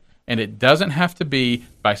corrected. And it doesn't have to be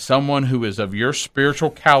by someone who is of your spiritual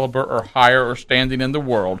caliber or higher or standing in the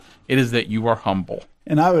world. It is that you are humble.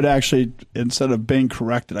 And I would actually, instead of being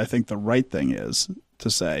corrected, I think the right thing is to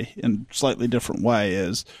say, in a slightly different way,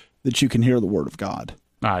 is that you can hear the word of God.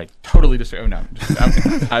 I totally disagree. Oh, no.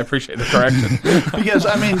 I appreciate the correction. Because,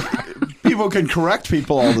 people can correct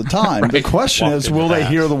people all the time. Right. The question is, will they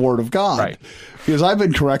hear the word of God? Right. Because I've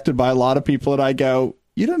been corrected by a lot of people that I go,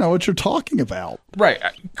 you don't know what you're talking about. Right.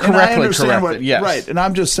 Correctly corrected, yes. Right. And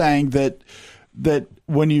I'm just saying that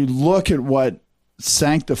when you look at what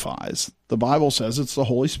sanctifies, the Bible says it's the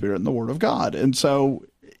Holy Spirit and the Word of God. And so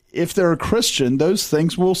if they're a Christian, those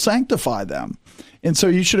things will sanctify them. And so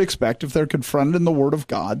you should expect, if they're confronted in the Word of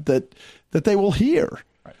God, that they will hear.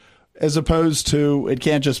 Right. As opposed to, it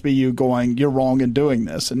can't just be you going, you're wrong in doing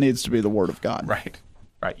this. It needs to be the Word of God. Right.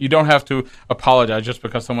 Right. You don't have to apologize just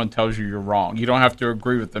because someone tells you you're wrong. You don't have to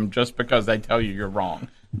agree with them just because they tell you you're wrong.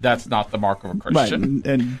 That's not the mark of a Christian.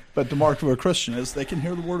 Right. But the mark of a Christian is they can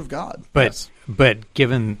hear the Word of God. But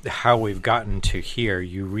given how we've gotten to here,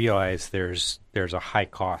 you realize there's a high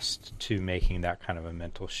cost to making that kind of a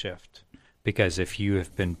mental shift. Because if you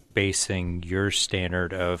have been basing your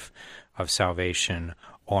standard of salvation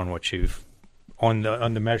on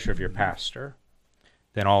on the measure of your pastor,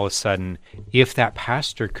 then all of a sudden, if that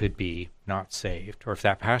pastor could be not saved, or if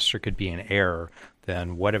that pastor could be in error,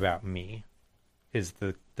 then what about me? Is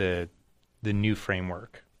the new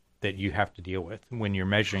framework that you have to deal with when you're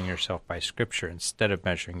measuring yourself by Scripture instead of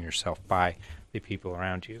measuring yourself by the people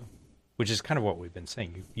around you, which is kind of what we've been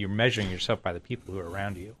saying. You're measuring yourself by the people who are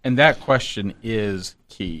around you. And that question is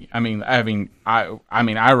key.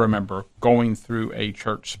 I remember going through a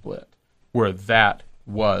church split where that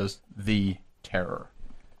was the terror.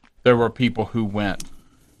 There were people who went,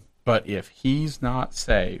 but if he's not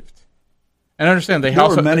saved, and understand there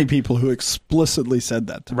were many people who explicitly said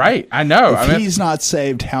that to me. Right, I know. If he's not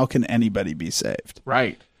saved, how can anybody be saved?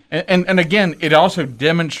 Right. And again, it also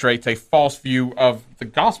demonstrates a false view of the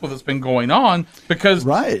gospel that's been going on because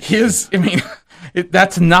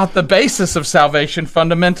that's not the basis of salvation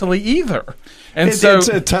fundamentally either. And it's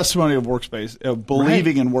a testimony of works-based, of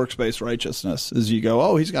believing in works-based righteousness. As you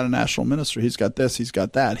go, he's got a national ministry, he's got this, he's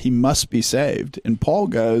got that, he must be saved. And Paul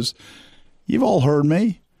goes, you've all heard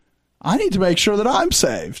me. I need to make sure that I'm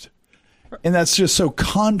saved. And that's just so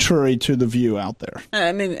contrary to the view out there.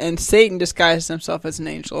 And Satan disguises himself as an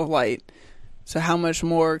angel of light. So how much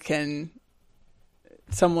more can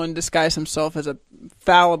someone disguise himself as a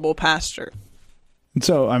fallible pastor? And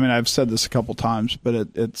so, I've said this a couple times,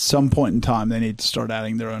 but at some point in time, they need to start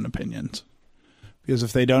adding their own opinions. Because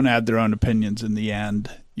if they don't add their own opinions in the end,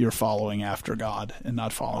 you're following after God and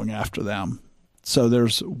not following after them. So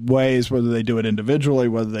there's ways, whether they do it individually,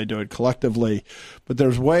 whether they do it collectively, but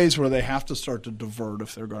there's ways where they have to start to divert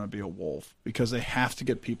if they're going to be a wolf, because they have to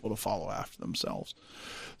get people to follow after themselves.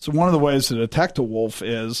 So one of the ways to detect a wolf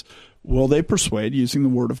is, will they persuade using the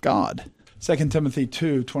word of God? 2 Timothy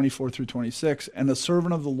 2:24-26, and a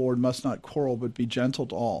servant of the Lord must not quarrel, but be gentle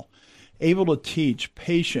to all, able to teach,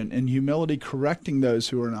 patient, in humility correcting those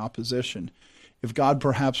who are in opposition, if God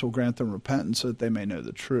perhaps will grant them repentance so that they may know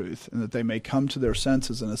the truth, and that they may come to their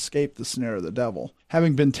senses and escape the snare of the devil,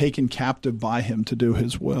 having been taken captive by him to do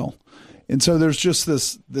his will. And so there's just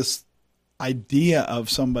this idea of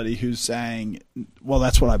somebody who's saying, well,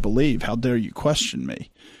 that's what I believe. How dare you question me?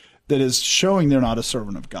 that is showing they're not a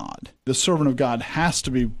servant of God. The servant of God has to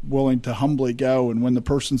be willing to humbly go, and when the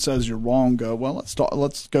person says you're wrong, go, well,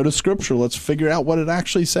 let's go to Scripture. Let's figure out what it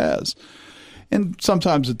actually says. And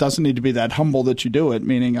sometimes it doesn't need to be that humble that you do it,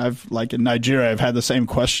 meaning like in Nigeria, I've had the same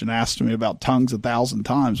question asked to me about tongues 1,000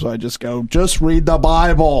 times. So I just go, just read the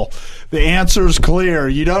Bible. The answer's clear.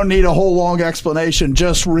 You don't need a whole long explanation.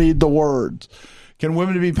 Just read the words. Can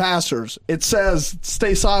women be pastors? It says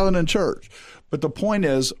stay silent in church. But the point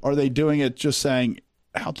is, are they doing it just saying,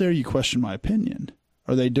 how dare you question my opinion?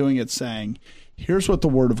 Are they doing it saying, here's what the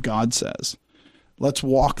Word of God says. Let's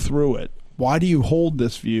walk through it. Why do you hold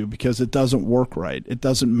this view? Because it doesn't work right. It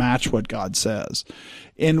doesn't match what God says.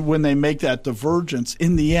 And when they make that divergence,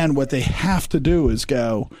 in the end, what they have to do is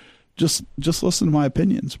go, just listen to my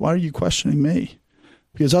opinions. Why are you questioning me?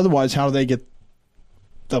 Because otherwise, how do they get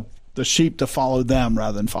the sheep to follow them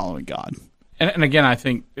rather than following God? And again, I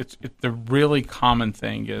think it's the really common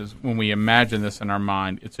thing is when we imagine this in our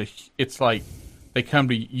mind, it's like they come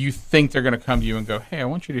to you. You think they're going to come to you and go, "Hey, I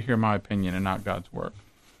want you to hear my opinion and not God's word."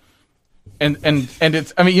 And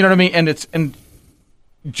it's, I mean, you know what I mean? And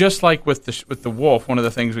just like with the wolf, one of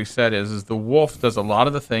the things we said is the wolf does a lot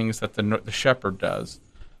of the things that the shepherd does,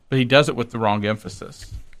 but he does it with the wrong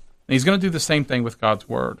emphasis. And he's going to do the same thing with God's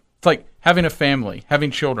word. It's like having a family,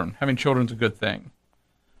 having children. Having children's a good thing.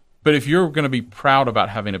 But if you're going to be proud about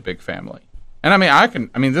having a big family, and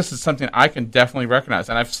I mean, this is something I can definitely recognize,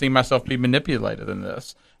 and I've seen myself be manipulated in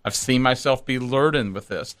this. I've seen myself be lured in with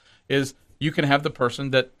this, is you can have the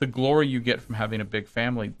person that the glory you get from having a big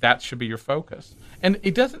family, that should be your focus. And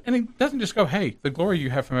it doesn't just go, hey, the glory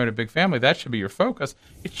you have from having a big family, that should be your focus.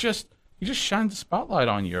 It's just, he just shines the spotlight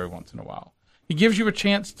on you every once in a while. He gives you a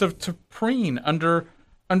chance to preen under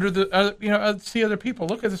the, see other people.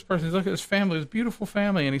 Look at this person, look at his family, his beautiful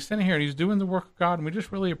family, and he's sitting here and he's doing the work of God, and we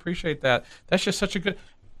just really appreciate that. That's just such a good.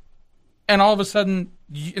 And all of a sudden,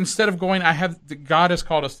 instead of going, God has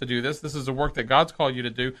called us to do this. This is the work that God's called you to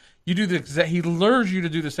do. You do He lures you to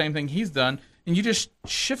do the same thing He's done, and you just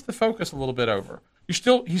shift the focus a little bit over. He's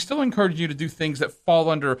still encouraging you to do things that fall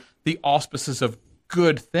under the auspices of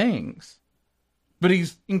good things, but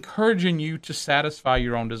He's encouraging you to satisfy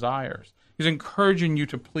your own desires. He's encouraging you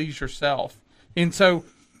to please yourself, and so.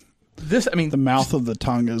 The mouth of the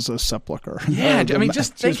tongue is a sepulcher. Yeah,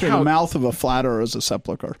 just think how the mouth of a flatterer is a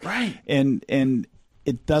sepulcher, right? And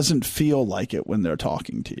it doesn't feel like it when they're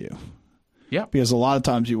talking to you. Yeah, because a lot of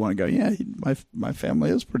times you want to go, yeah, my family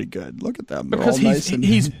is pretty good. Look at them. They're because all nice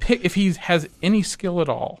if he has any skill at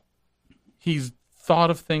all, he's thought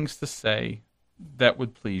of things to say that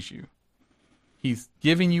would please you. He's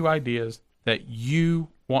giving you ideas that you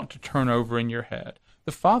want to turn over in your head.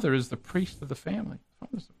 The father is the priest of the family. The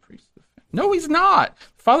father's the priest of the family. No, he's not.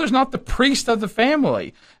 The father's not the priest of the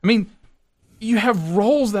family. I mean, you have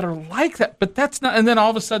roles that are like that, but that's not. And then all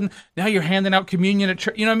of a sudden, now you're handing out communion at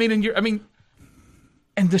church. You know what I mean?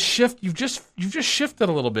 And the shift, you've just shifted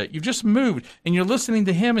a little bit. You've just moved, and you're listening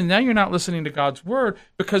to him, and now you're not listening to God's word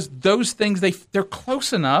because those things they're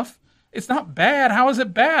close enough. It's not bad. How is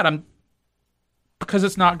it bad? Because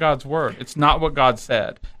it's not God's word. It's not what God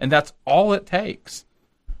said, and that's all it takes.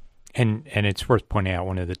 And it's worth pointing out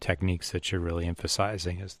one of the techniques that you're really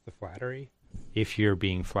emphasizing is the flattery. If you're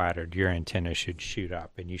being flattered, your antenna should shoot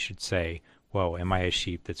up, and you should say, whoa, am I a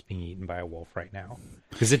sheep that's being eaten by a wolf right now?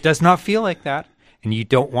 Because it does not feel like that, and you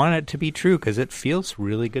don't want it to be true because it feels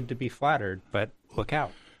really good to be flattered, but look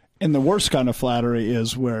out. And the worst kind of flattery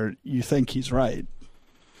is where you think he's right.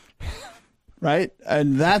 Right?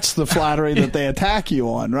 And that's the flattery that they attack you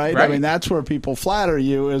on, right? I mean, that's where people flatter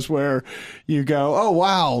you, is where you go, oh,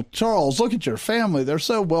 wow, Charles, look at your family. They're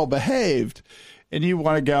so well behaved. And you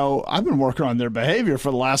want to go, I've been working on their behavior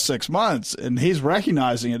for the last 6 months, and he's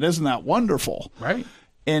recognizing it. Isn't that wonderful? Right.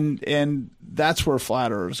 And that's where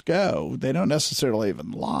flatterers go. They don't necessarily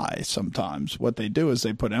even lie sometimes. What they do is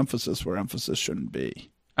they put emphasis where emphasis shouldn't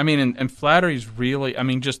be. I mean, and flattery's really, I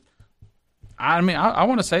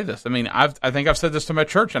want to say this. I mean, I think I've said this to my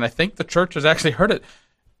church, and I think the church has actually heard it.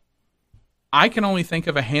 I can only think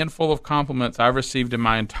of a handful of compliments I've received in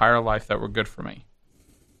my entire life that were good for me.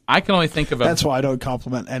 I can only think of That's why I don't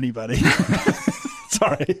compliment anybody.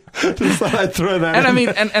 Sorry, just thought I'd throw that. And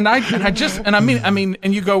I mean,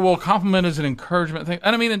 and you go, well, compliment is an encouragement thing,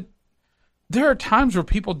 and I mean, there are times where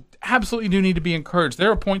people absolutely do need to be encouraged.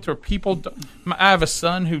 There are points where people. I have a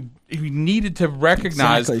son who needed to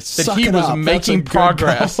recognize that he was making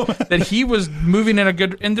progress, that he was moving in a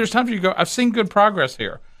good. And there's times where you go, I've seen good progress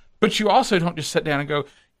here, but you also don't just sit down and go.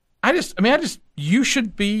 You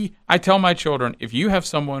should be. I tell my children, if you have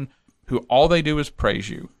someone who all they do is praise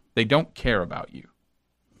you, they don't care about you.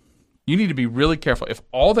 You need to be really careful. If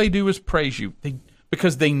all they do is praise you,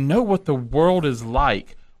 because they know what the world is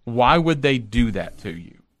like, why would they do that to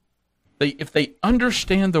you? If they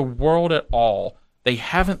understand the world at all, they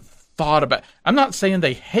haven't thought about. I'm not saying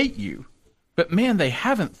they hate you, but man, they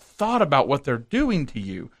haven't thought about what they're doing to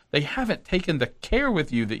you. They haven't taken the care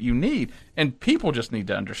with you that you need, and people just need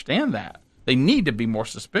to understand that. They need to be more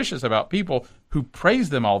suspicious about people who praise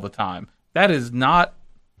them all the time. That is not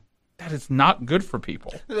good for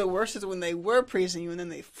people. The worst is when they were praising you and then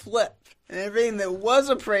they flip. And everything that was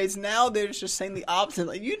a praise, now they're just saying the opposite.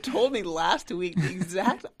 Like, you told me last week the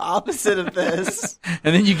exact opposite of this.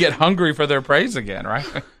 And then you get hungry for their praise again,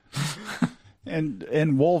 right?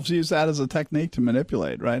 And wolves use that as a technique to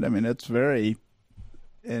manipulate, right? I mean, it's very...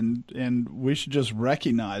 And we should just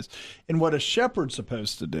recognize, and what a shepherd's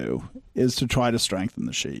supposed to do is to try to strengthen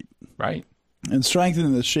the sheep. Right. And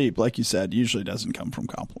strengthening the sheep, like you said, usually doesn't come from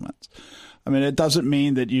compliments. I mean, it doesn't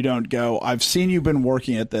mean that you don't go, I've seen you've been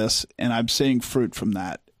working at this, and I'm seeing fruit from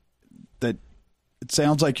that. That it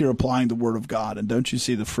sounds like you're applying the word of God, and don't you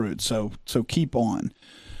see the fruit? So keep on.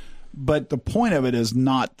 But the point of it is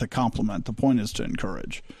not to compliment. The point is to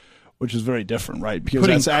encourage, which is very different, right? Because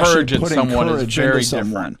putting that's actually courage in putting someone courage is very into someone.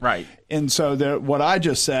 different, right? And so what I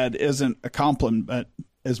just said isn't a compliment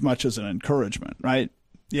as much as an encouragement, right?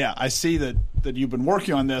 Yeah, I see that you've been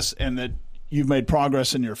working on this and that you've made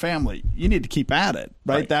progress in your family. You need to keep at it,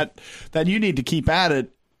 right? That you need to keep at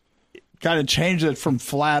it. Kind of change it from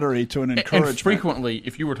flattery to an encouragement. And frequently,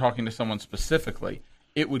 if you were talking to someone specifically,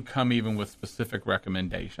 it would come even with specific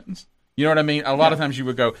recommendations. You know what I mean? A lot of times you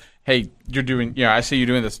would go, "Hey, you're doing. Yeah, I see you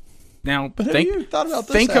doing this." Now, but have you thought about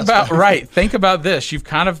this? Think about this. You've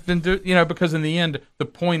kind of been doing, because in the end, the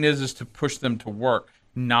point is to push them to work,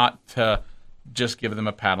 not to just give them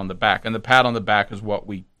a pat on the back. And the pat on the back is what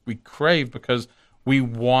we crave, because we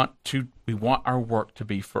want our work to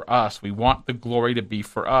be for us. We want the glory to be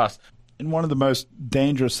for us. And one of the most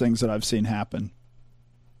dangerous things that I've seen happen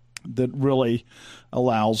that really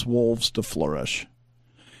allows wolves to flourish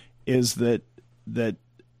is that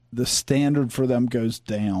the standard for them goes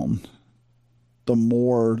down the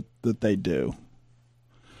more that they do.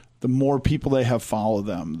 The more people they have follow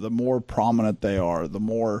them, the more prominent they are, the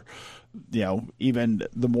more, even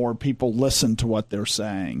the more people listen to what they're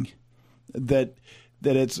saying. That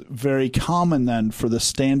it's very common then for the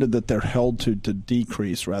standard that they're held to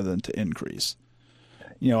decrease rather than to increase.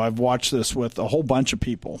 I've watched this with a whole bunch of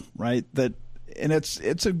people, right? And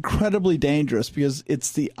it's incredibly dangerous because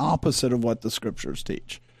it's the opposite of what the scriptures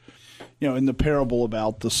teach. In the parable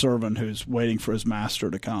about the servant who's waiting for his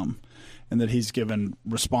master to come, and that he's given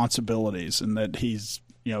responsibilities, and that he's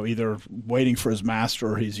either waiting for his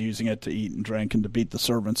master or he's using it to eat and drink and to beat the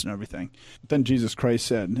servants and everything. But then Jesus Christ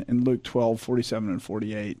said in Luke 12:47 and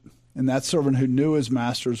 48, "And that servant who knew his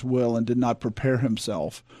master's will and did not prepare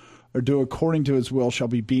himself or do according to his will shall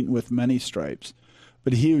be beaten with many stripes.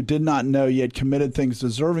 But he who did not know yet committed things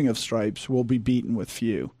deserving of stripes will be beaten with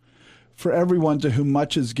few. For everyone to whom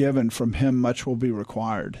much is given, from him much will be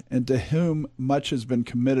required, and to whom much has been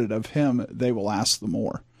committed, of him they will ask the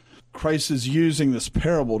more." Christ is using this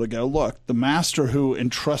parable to go, look, the master who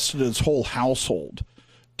entrusted his whole household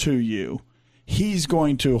to you, he's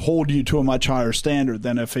going to hold you to a much higher standard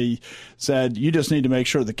than if he said, you just need to make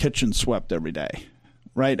sure the kitchen's swept every day,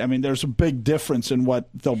 right? I mean, there's a big difference in what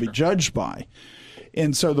they'll be judged by.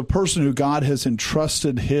 And so the person who God has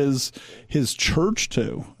entrusted his church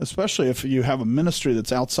to, especially if you have a ministry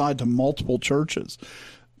that's outside to multiple churches,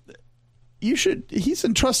 he's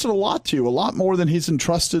entrusted a lot to you, a lot more than he's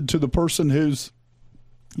entrusted to the person who's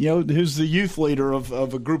the youth leader of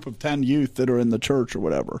a group of 10 youth that are in the church or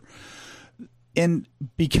whatever. And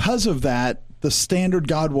because of that, the standard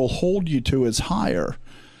God will hold you to is higher.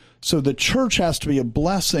 So the church has to be a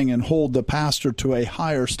blessing and hold the pastor to a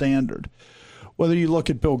higher standard. Whether you look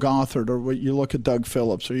at Bill Gothard or you look at Doug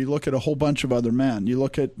Phillips or you look at a whole bunch of other men, you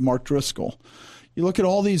look at Mark Driscoll, you look at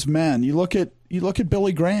all these men, you look at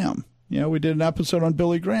Billy Graham. We did an episode on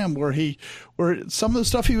Billy Graham where some of the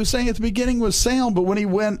stuff he was saying at the beginning was sound, but when he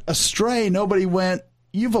went astray, nobody went,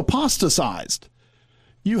 "You've apostatized.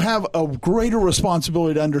 You have a greater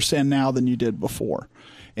responsibility to understand now than you did before."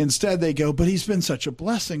 Instead, they go, "But he's been such a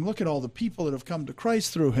blessing. Look at all the people that have come to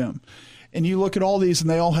Christ through him." And you look at all these, and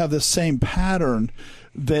they all have this same pattern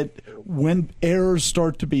that when errors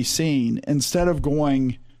start to be seen, instead of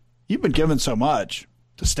going, "You've been given so much,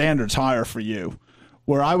 the standard's higher for you,"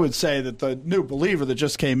 where I would say that the new believer that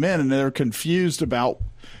just came in and they're confused about,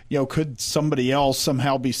 could somebody else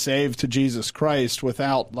somehow be saved to Jesus Christ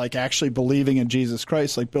without actually believing in Jesus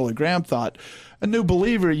Christ like Billy Graham thought, a new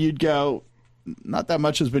believer, you'd go, not that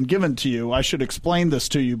much has been given to you. I should explain this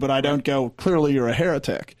to you, but I don't go, clearly you're a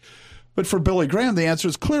heretic. But for Billy Graham, the answer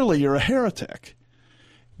is clearly you're a heretic,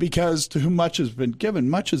 because to whom much has been given,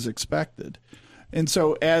 much is expected. And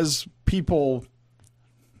so as people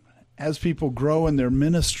grow in their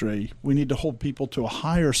ministry, we need to hold people to a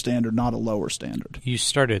higher standard, not a lower standard. You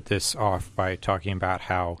started this off by talking about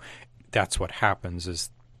how that's what happens is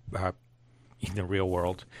in the real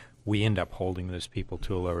world, we end up holding those people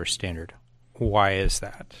to a lower standard. Why is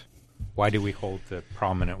that? Why do we hold the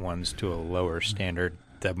prominent ones to a lower standard?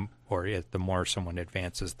 The more someone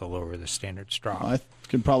advances, the lower the standards drop. I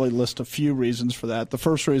can probably list a few reasons for that. The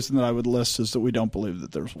first reason that I would list is that we don't believe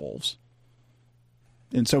that there's wolves.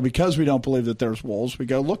 And so because we don't believe that there's wolves, we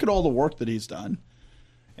go, look at all the work that he's done.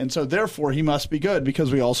 And so therefore he must be good,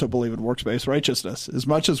 because we also believe in works-based righteousness. As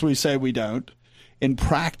much as we say we don't, in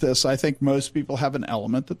practice, I think most people have an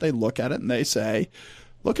element that they look at it and they say,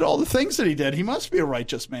 look at all the things that he did. He must be a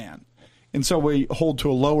righteous man. And so we hold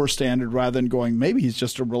to a lower standard rather than going, maybe he's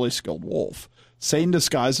just a really skilled wolf. Satan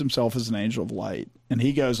disguised himself as an angel of light, and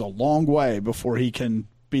he goes a long way before he can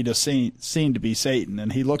be seen to be Satan.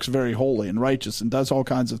 And he looks very holy and righteous and does all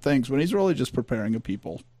kinds of things when he's really just preparing a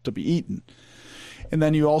people to be eaten. And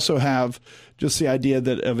then you also have just the idea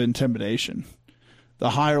of intimidation.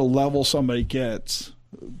 The higher level somebody gets,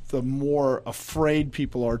 the more afraid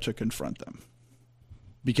people are to confront them.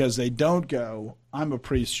 Because they don't go, I'm a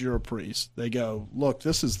priest, you're a priest. They go, look,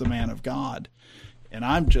 this is the man of God, and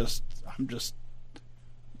I'm just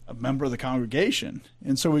a member of the congregation.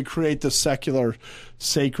 And so we create this secular,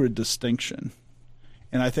 sacred distinction.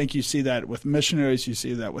 And I think you see that with missionaries, you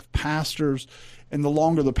see that with pastors. And the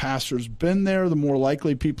longer the pastor's been there, the more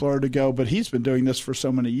likely people are to go, but he's been doing this for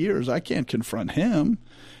so many years, I can't confront him.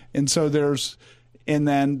 And so there's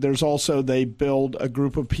also, they build a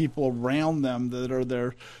group of people around them that are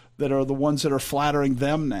the ones that are flattering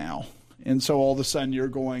them now. And so all of a sudden you're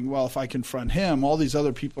going, well, if I confront him, all these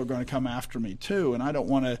other people are going to come after me too, and I don't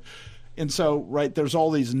want to. And so, right, there's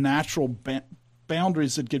all these natural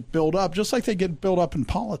boundaries that get built up, just like they get built up in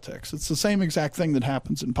politics. It's the same exact thing that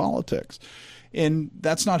happens in politics. And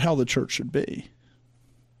that's not how the church should be.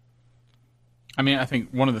 I mean, I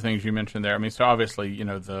think one of the things you mentioned there, I mean, so obviously,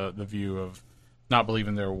 the view of not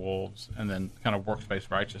believing there are wolves and then kind of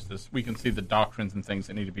works-based righteousness, we can see the doctrines and things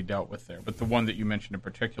that need to be dealt with there. But the one that you mentioned in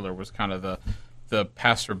particular was kind of the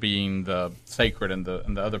pastor being the sacred and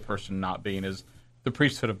the other person not being, is the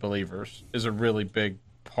priesthood of believers is a really big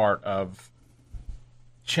part of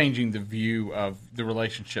changing the view of the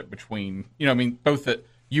relationship between, both that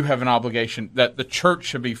you have an obligation, that the church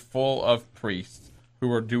should be full of priests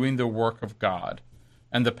who are doing the work of God,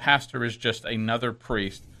 and the pastor is just another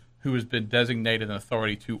priest who has been designated an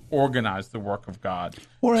authority to organize the work of God.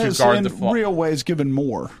 Or has in real ways given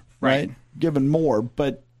more, right? Given more,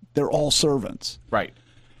 but they're all servants. Right.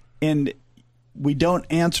 And we don't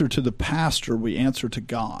answer to the pastor, we answer to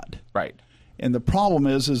God. Right. And the problem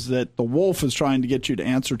is that the wolf is trying to get you to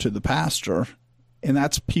answer to the pastor, and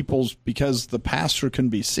that's because the pastor can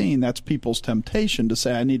be seen, that's people's temptation to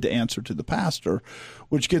say, I need to answer to the pastor,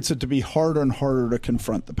 which gets it to be harder and harder to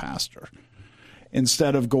confront the pastor.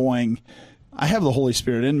 Instead of going, I have the Holy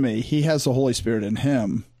Spirit in me, he has the Holy Spirit in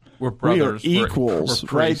him. We're brothers. We are equals,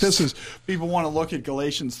 we're right? People want to look at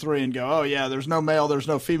Galatians 3 and go, oh yeah, there's no male, there's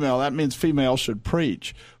no female. That means female should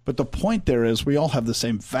preach. But the point there is we all have the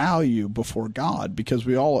same value before God because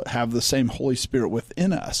we all have the same Holy Spirit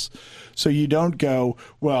within us. So you don't go,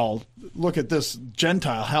 well, look at this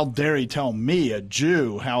Gentile. How dare he tell me, a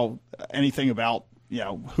Jew, anything about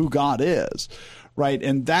who God is. Right,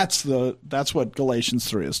 and that's what Galatians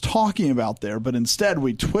 3 is talking about there. But instead,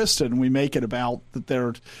 we twist it and we make it about that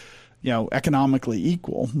they're, economically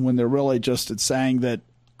equal when they're really just saying that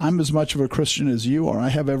I'm as much of a Christian as you are. I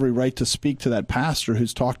have every right to speak to that pastor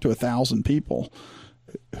who's talked to 1,000 people.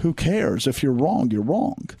 Who cares? If you're wrong, you're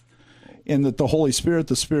wrong. And that the Holy Spirit,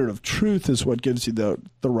 the Spirit of truth, is what gives you the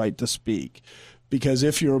right to speak. Because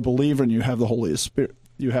if you're a believer and you have the Holy Spirit,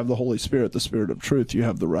 the Spirit of truth, you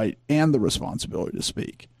have the right and the responsibility to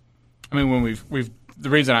speak. I mean, when we've the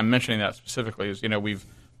reason I'm mentioning that specifically is, we've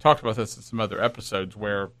talked about this in some other episodes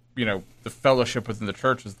where, the fellowship within the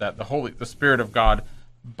church is that the Spirit of God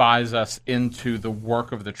buys us into the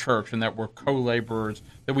work of the church, and that we're co-laborers,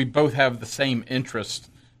 that we both have the same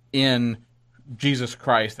interest in Jesus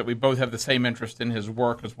Christ, that we both have the same interest in his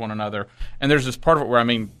work as one another. And there's this part of it where,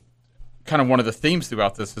 kind of one of the themes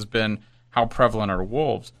throughout this has been how prevalent are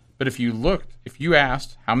wolves. But if you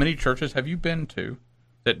asked, how many churches have you been to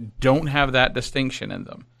that don't have that distinction in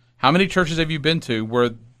them? How many churches have you been to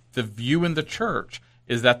where the view in the church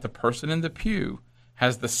is that the person in the pew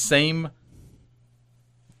has the same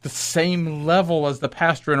the same level as the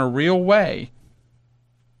pastor in a real way,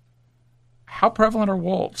 how prevalent are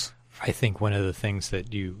wolves? I think one of the things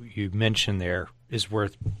that you mentioned there is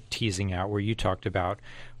worth teasing out, where you talked about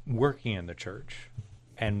working in the church.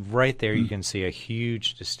 And right there you can see a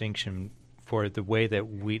huge distinction for the way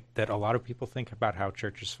that a lot of people think about how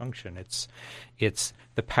churches function. It's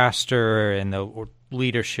the pastor and the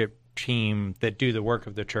leadership team that do the work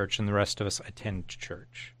of the church, and the rest of us attend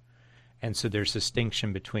church. And so there's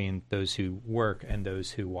distinction between those who work and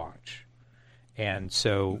those who watch. And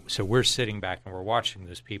so we're sitting back and we're watching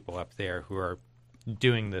those people up there who are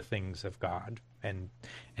doing the things of God, and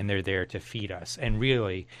they're there to feed us. And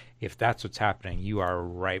really, if that's what's happening, you are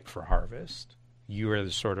ripe for harvest. You are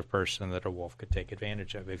the sort of person that a wolf could take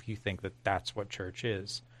advantage of if you think that that's what church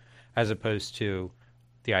is, as opposed to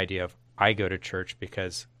the idea of, I go to church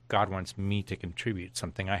because God wants me to contribute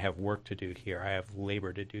something. I have work to do here. I have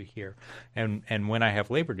labor to do here. And when I have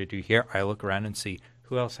labor to do here, I look around and see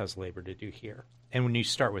who else has labor to do here. And when you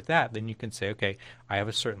start with that, then you can say, okay, I have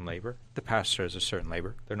a certain labor. The pastor has a certain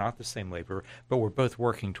labor. They're not the same labor, but we're both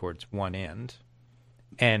working towards one end.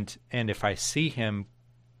 And if I see him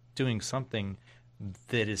doing something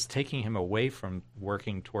that is taking him away from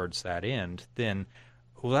working towards that end, then,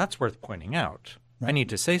 well, that's worth pointing out. I need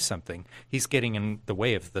to say something. He's getting in the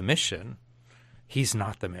way of the mission. He's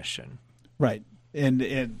not the mission. Right. And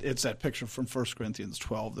it's that picture from 1 Corinthians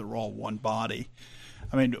 12 that we're all one body.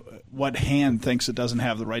 I mean, what hand thinks it doesn't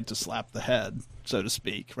have the right to slap the head, so to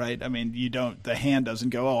speak, right? I mean, the hand doesn't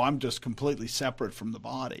go, oh, I'm just completely separate from the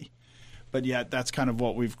body. But yet that's kind of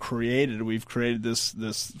what we've created. We've created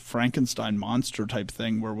this Frankenstein monster type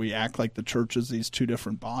thing where we act like the church is these two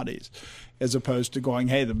different bodies, as opposed to going,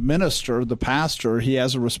 hey, the minister, the pastor, he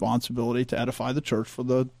has a responsibility to edify the church so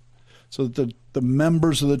that the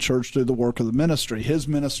members of the church do the work of the ministry. His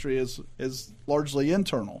ministry is largely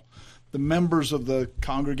internal. The members of the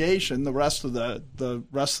congregation, the rest of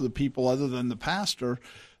the people other than the pastor,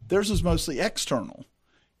 theirs is mostly external.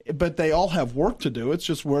 But they all have work to do. It's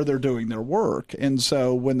just where they're doing their work. And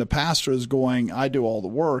so when the pastor is going, I do all the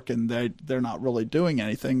work, and they're not really doing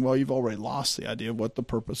anything, well, you've already lost the idea of what the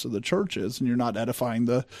purpose of the church is, and you're not edifying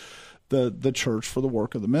the church for the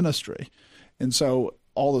work of the ministry. And so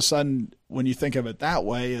all of a sudden, when you think of it that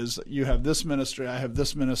way, is you have this ministry, I have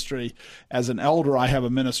this ministry. As an elder, I have a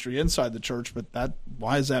ministry inside the church, but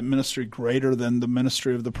why is that ministry greater than the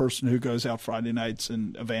ministry of the person who goes out Friday nights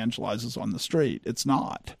and evangelizes on the street? It's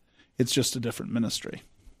not. It's just a different ministry.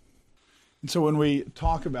 And so when we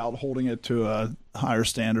talk about holding it to a higher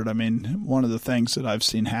standard, I mean, one of the things that I've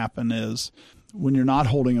seen happen is when you're not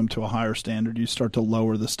holding them to a higher standard, you start to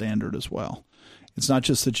lower the standard as well. It's not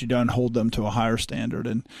just that you don't hold them to a higher standard.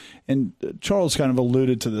 And Charles kind of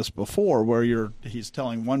alluded to this before, where he's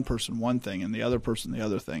telling one person one thing and the other person the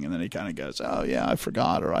other thing, and then he kind of goes, oh, yeah, I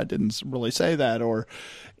forgot, or I didn't really say that.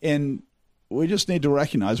 And we just need to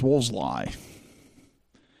recognize wolves lie.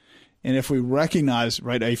 And if we recognize,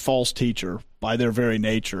 right, a false teacher by their very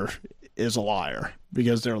nature is a liar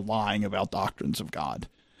because they're lying about doctrines of God.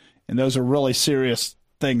 And those are really serious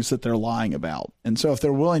things that they're lying about. And so if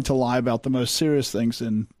they're willing to lie about the most serious things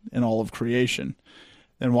in all of creation,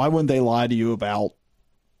 then why wouldn't they lie to you about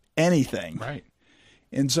anything? Right.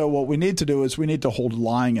 And so what we need to do is we need to hold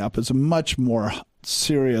lying up as a much more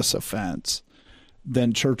serious offense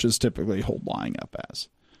than churches typically hold lying up as.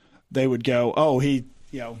 They would go, oh, he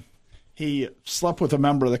slept with a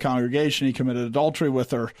member of the congregation, he committed adultery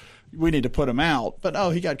with her, we need to put him out. But,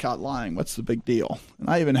 oh, he got caught lying. What's the big deal? And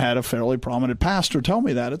I even had a fairly prominent pastor tell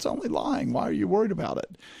me that. It's only lying. Why are you worried about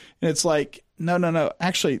it? And it's like, no.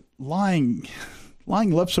 Actually, lying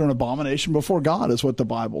lips are an abomination before God is what the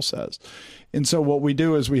Bible says. And so what we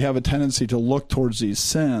do is we have a tendency to look towards these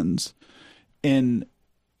sins in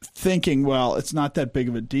thinking, well, it's not that big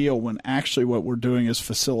of a deal, when actually what we're doing is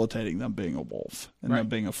facilitating them being a wolf and them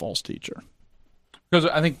being a false teacher. Because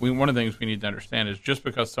I think one of the things we need to understand is just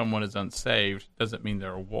because someone is unsaved doesn't mean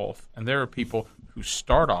they're a wolf. And there are people who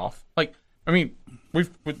start off, the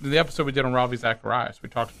episode we did on Ravi Zacharias, we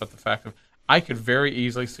talked about the fact of I could very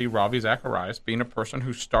easily see Ravi Zacharias being a person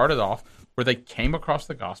who started off where they came across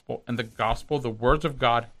the gospel, and the words of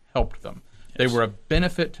God helped them. Yes. They were a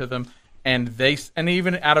benefit to them, and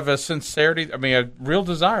even out of a sincerity, a real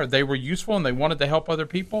desire, they were useful and they wanted to help other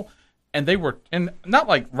people. And not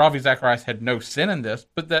like Ravi Zacharias had no sin in this,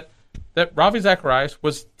 but that Ravi Zacharias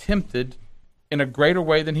was tempted in a greater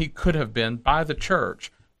way than he could have been by the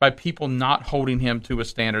church, by people not holding him to a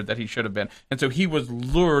standard that he should have been. And so he was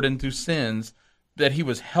lured into sins, that he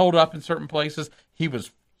was held up in certain places. He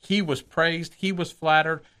was praised, he was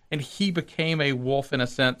flattered, and he became a wolf in a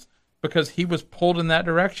sense because he was pulled in that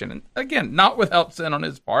direction. And again, not without sin on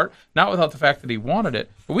his part, not without the fact that he wanted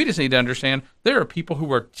it, but we just need to understand there are people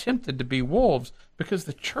who are tempted to be wolves because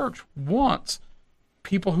the church wants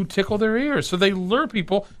people who tickle their ears. So they lure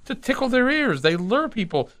people to tickle their ears. They lure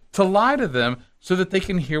people to lie to them so that they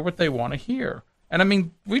can hear what they want to hear. And I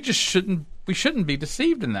mean, we shouldn't be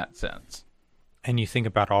deceived in that sense. And you think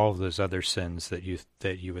about all of those other sins that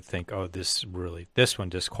you would think, oh, this one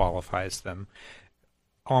disqualifies them.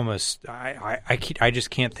 Almost, I just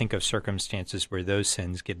can't think of circumstances where those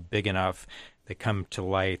sins get big enough. They come to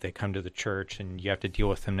light. They come to the church, and you have to deal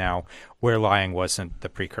with them now. Where lying wasn't the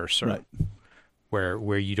precursor, right?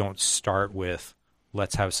 Where you don't start with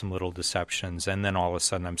let's have some little deceptions, and then all of a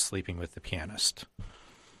sudden I'm sleeping with the pianist,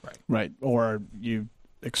 right? Or you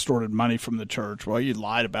extorted money from the church. Well, you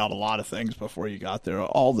lied about a lot of things before you got there.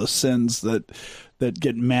 All the sins that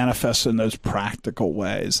get manifest in those practical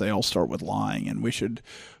ways, they all start with lying, and we should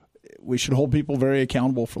hold people very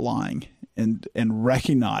accountable for lying and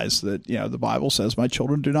recognize that, the Bible says, "My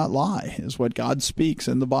children, do not lie," is what God speaks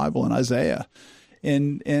in the Bible in Isaiah.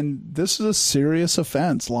 And this is a serious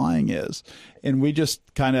offense, lying is. And we just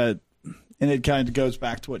it kind of goes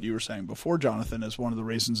back to what you were saying before, Jonathan, is one of the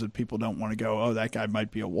reasons that people don't want to go, oh, that guy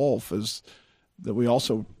might be a wolf, is that we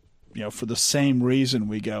also, for the same reason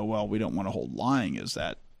we go, well, we don't want to hold lying as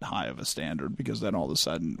that high of a standard, because then all of a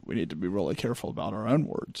sudden we need to be really careful about our own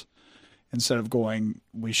words. Instead of going,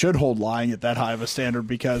 we should hold lying at that high of a standard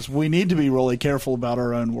because we need to be really careful about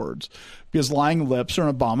our own words. Because lying lips are an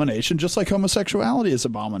abomination, just like homosexuality is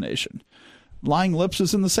abomination. Lying lips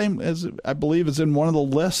is in the same, as I believe is in one of the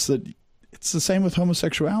lists, that it's the same with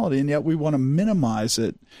homosexuality, and yet we want to minimize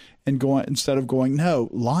it and go instead of going, no,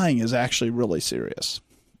 lying is actually really serious.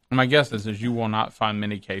 My guess is you will not find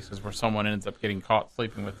many cases where someone ends up getting caught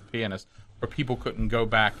sleeping with the pianist, where people couldn't go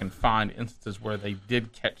back and find instances where they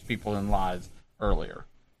did catch people in lies earlier.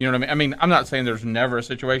 You know what I mean? I'm not saying there's never a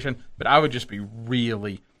situation, but I would just be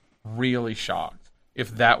really, really shocked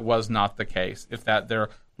if that was not the case, if that their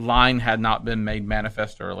line had not been made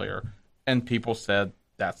manifest earlier, and people said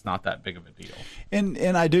that's not that big of a deal.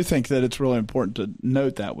 And I do think that it's really important to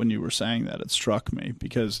note that when you were saying that, it struck me,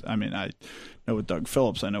 because, I know with Doug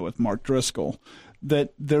Phillips, I know with Mark Driscoll,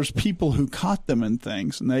 that there's people who caught them in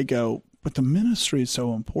things, and they go, but the ministry is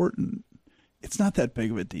so important. It's not that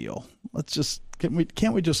big of a deal.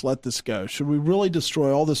 Can't we just let this go? Should we really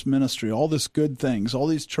destroy all this ministry, all this good things, all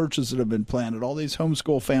these churches that have been planted, all these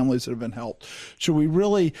homeschool families that have been helped? Should we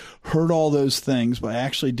really hurt all those things by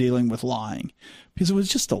actually dealing with lying? Because it was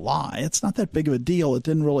just a lie. It's not that big of a deal. It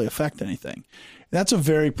didn't really affect anything. That's a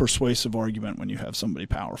very persuasive argument when you have somebody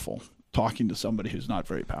powerful talking to somebody who's not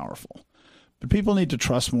very powerful. But people need to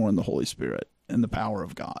trust more in the Holy Spirit and the power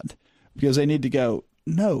of God, because they need to go,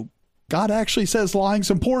 no, God actually says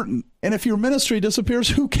lying's important. And if your ministry disappears,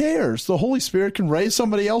 who cares? The Holy Spirit can raise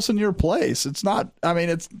somebody else in your place. It's not,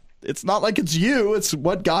 it's not like it's you. It's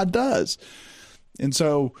what God does. And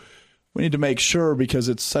so we need to make sure, because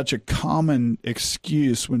it's such a common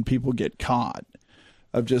excuse when people get caught,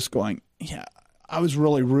 of just going, yeah, I was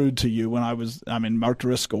really rude to you when Mark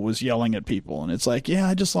Driscoll was yelling at people. And it's like, yeah,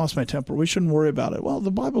 I just lost my temper. We shouldn't worry about it. Well,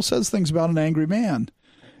 the Bible says things about an angry man,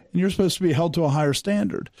 and you're supposed to be held to a higher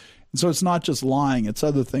standard. And so it's not just lying, it's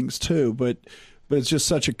other things too. But it's just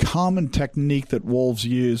such a common technique that wolves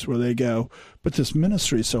use, where they go, but this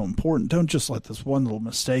ministry is so important. Don't just let this one little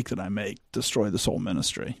mistake that I make destroy this whole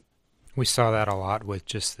ministry. We saw that a lot with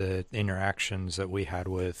just the interactions that we had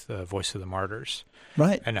with Voice of the Martyrs.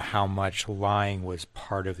 Right. And how much lying was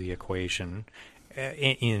part of the equation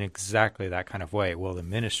in exactly that kind of way. Well, the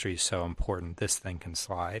ministry is so important, this thing can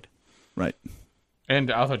slide. Right.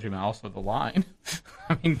 And I thought you meant also the line.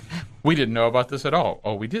 We didn't know about this at all.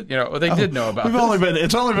 Oh, we did. They did know about this.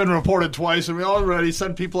 It's only been reported twice, and we already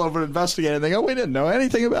sent people over to investigate, and they go, we didn't know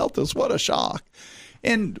anything about this. What a shock.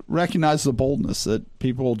 And recognize the boldness that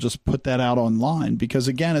people will just put that out online, because,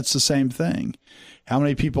 again, it's the same thing. How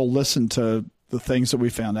many people listen to the things that we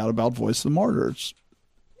found out about Voice of the Martyrs?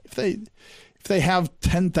 If they have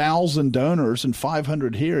 10,000 donors and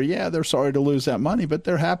 500 here, yeah, they're sorry to lose that money, but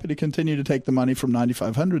they're happy to continue to take the money from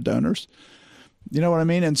 9,500 donors. You know what I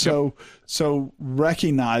mean? And so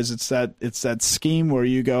recognize it's that scheme where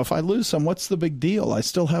you go, if I lose some, what's the big deal? I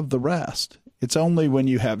still have the rest. It's only when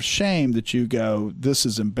you have shame that you go, this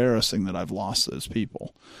is embarrassing that I've lost those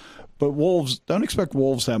people. But wolves, don't expect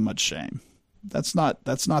wolves to have much shame. That's not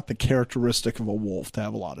the characteristic of a wolf, to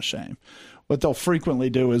have a lot of shame. What they'll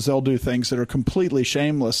frequently do is they'll do things that are completely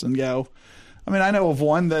shameless and go, I know of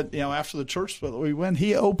one that, after the church split we went,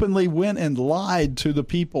 he openly went and lied to the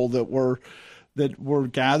people that were that were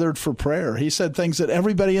gathered for prayer. He said things that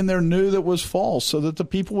everybody in there knew that was false, so that the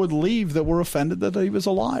people would leave that were offended that he was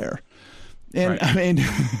a liar. And Right. I mean,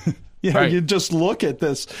 Right. you just look at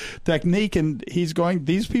this technique, and he's going,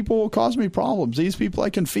 these people will cause me problems. These people I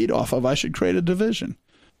can feed off of. I should create a division.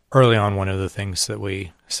 Early on, one of the things that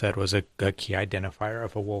we said was a key identifier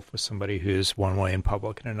of a wolf was somebody who's one way in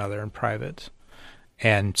public and another in private.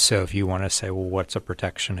 And so if you want to say, well, what's a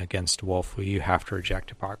protection against a wolf? Well, you have to reject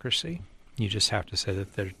hypocrisy. You just have to say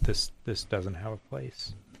that this doesn't have a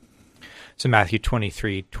place. So Matthew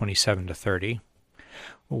 23:27-30.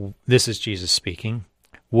 This is Jesus speaking.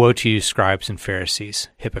 Woe to you, scribes and Pharisees,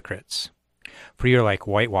 hypocrites! For you are like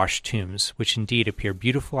whitewashed tombs, which indeed appear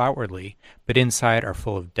beautiful outwardly, but inside are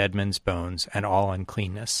full of dead men's bones and all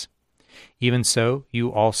uncleanness. Even so,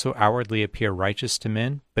 you also outwardly appear righteous to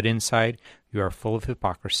men, but inside you are full of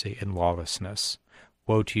hypocrisy and lawlessness.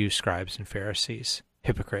 Woe to you, scribes and Pharisees,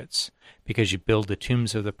 hypocrites, because you build the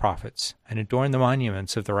tombs of the prophets and adorn the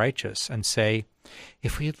monuments of the righteous, and say,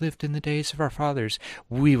 if we had lived in the days of our fathers,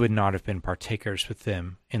 we would not have been partakers with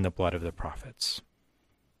them in the blood of the prophets.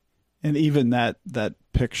 And even that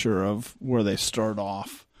picture of where they start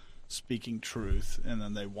off speaking truth and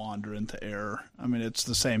then they wander into error. I mean, it's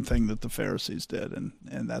the same thing that the Pharisees did, and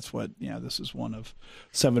that's what, this is one of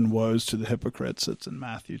 7 woes to the hypocrites. It's in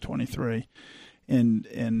Matthew 23. And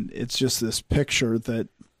it's just this picture that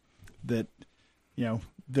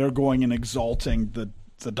they're going and exalting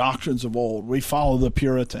the doctrines of old. We follow the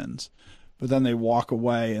Puritans, but then they walk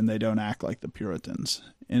away and they don't act like the Puritans.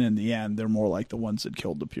 And in the end, they're more like the ones that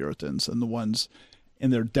killed the Puritans and the ones,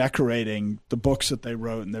 and they're decorating the books that they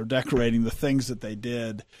wrote and they're decorating the things that they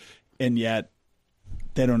did, and yet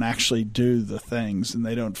they don't actually do the things, and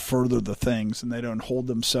they don't further the things, and they don't hold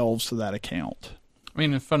themselves to that account. I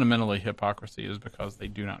mean, and fundamentally, hypocrisy is because they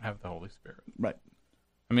do not have the Holy Spirit. Right.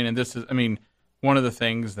 I mean, and this is, one of the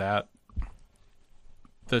things that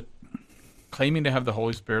the claiming to have the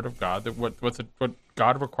Holy Spirit of God, that what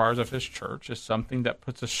God requires of His church is something that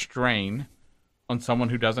puts a strain on someone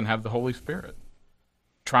who doesn't have the Holy Spirit.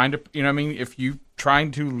 Trying to, if you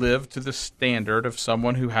trying to live to the standard of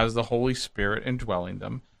someone who has the Holy Spirit indwelling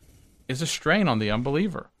them is a strain on the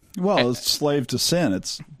unbeliever. Well, it's slave to sin.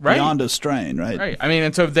 It's right. Beyond a strain, right? Right.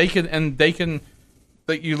 And so they can,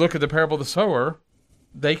 like you look at the parable of the sower,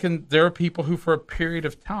 there are people who for a period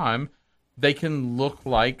of time, they can look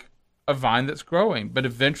like a vine that's growing, but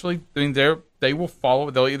eventually, they will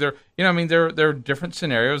follow. They'll either, there are different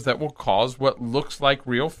scenarios that will cause what looks like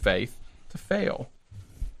real faith to fail.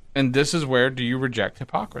 And this is where do you reject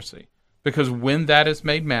hypocrisy? Because when that is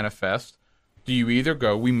made manifest, do you either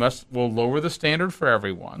go, we'll lower the standard for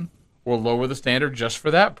everyone, or lower the standard just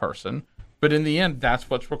for that person, but in the end, that's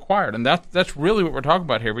what's required. And that's really what we're talking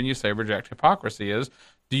about here when you say reject hypocrisy is,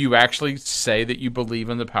 do you actually say that you believe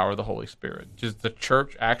in the power of the Holy Spirit? Does the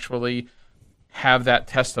church actually have that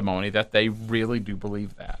testimony that they really do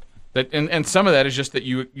believe that? And some of that is just that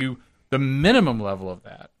you the minimum level of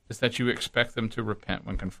that is that you expect them to repent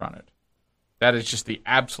when confronted. That is just the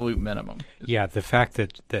absolute minimum. Yeah, the fact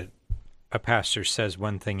that a pastor says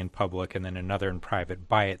one thing in public and then another in private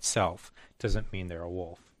by itself doesn't mean they're a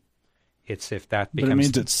wolf. It's if that becomes... But it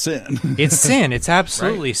means it's sin. It's sin. It's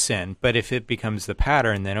absolutely right. sin. But if it becomes the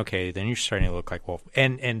pattern, then then you're starting to look like wolf.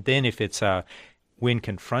 And then if it's when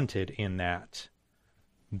confronted in that,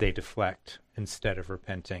 they deflect instead of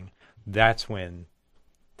repenting, that's when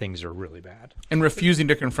things are really bad. And refusing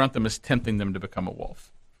to confront them is tempting them to become a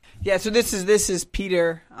wolf. Yeah, so this is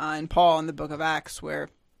Peter and Paul in the book of Acts, where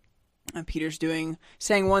Peter's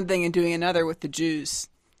saying one thing and doing another with the Jews,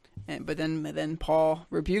 but then Paul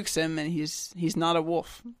rebukes him, and he's not a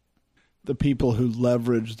wolf. The people who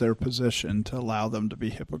leverage their position to allow them to be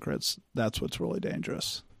hypocrites, that's what's really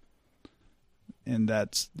dangerous. And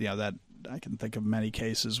that's that I can think of many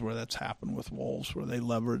cases where that's happened with wolves, where they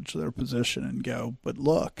leverage their position and go, but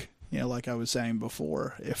look, like I was saying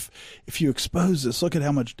before, if you expose this, look at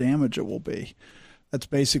how much damage it will be. That's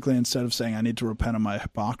basically instead of saying I need to repent of my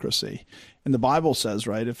hypocrisy. And the Bible says,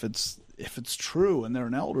 right, if it's true and they're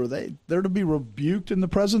an elder, they're to be rebuked in the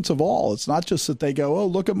presence of all. It's not just that they go, oh,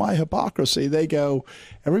 look at my hypocrisy. They go,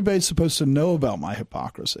 everybody's supposed to know about my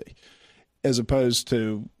hypocrisy, as opposed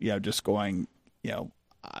to just going,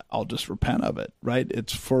 I'll just repent of it, right?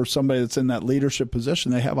 It's for somebody that's in that leadership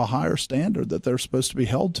position. They have a higher standard that they're supposed to be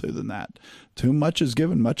held to than that. To whom much is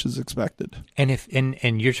given, much is expected. And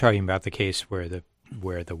and you're talking about the case where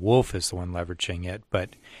the wolf is the one leveraging it,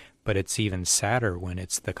 but it's even sadder when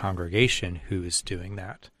it's the congregation who is doing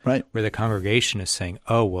that. Right. Where the congregation is saying,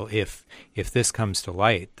 oh, well, if this comes to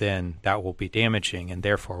light, then that will be damaging, and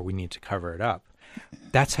therefore we need to cover it up.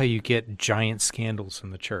 That's how you get giant scandals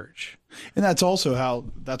in the church. And that's also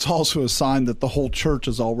a sign that the whole church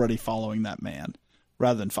is already following that man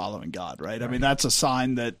rather than following God, right? I mean, that's a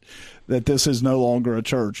sign that this is no longer a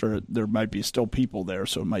church, or there might be still people there,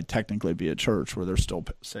 so it might technically be a church where there's still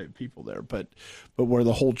saved people there, but where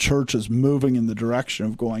the whole church is moving in the direction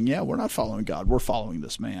of going, yeah, we're not following God, we're following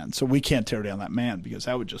this man. So we can't tear down that man, because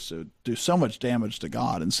that would just do so much damage to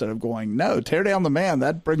God, instead of going, no, tear down the man,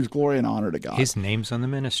 that brings glory and honor to God. His name's on the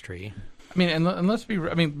ministry. I mean, and let's be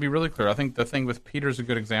really clear. I think the thing with Peter is a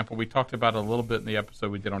good example. We talked about it a little bit in the episode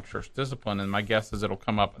we did on church discipline, and my guess is it'll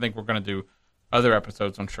come up. I think we're going to do other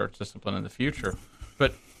episodes on church discipline in the future.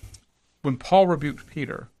 But when Paul rebuked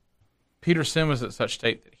Peter, Peter's sin was at such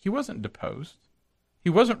state that he wasn't deposed. He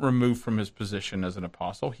wasn't removed from his position as an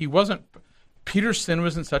apostle. Peter's sin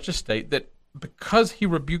was in such a state that because he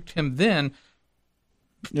rebuked him then,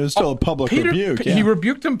 it was still a public rebuke. Yeah. He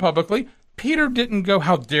rebuked him publicly. Peter didn't go,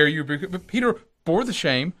 how dare you rebuke it? But Peter bore the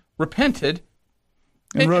shame, repented,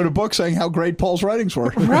 and wrote a book saying how great Paul's writings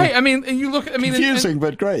were. Right. I mean, and you look. I mean, confusing,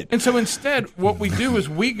 but great. And so instead, what we do is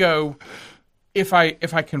we go, if I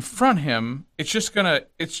confront him, it's just gonna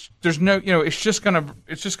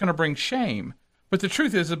bring shame. But the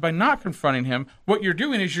truth is that by not confronting him, what you're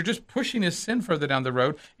doing is you're just pushing his sin further down the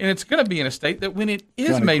road, and it's going to be in a state that when it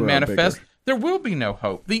is made manifest, there will be no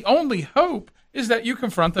hope. The only hope is that you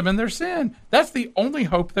confront them in their sin. That's the only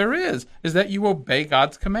hope there is that you obey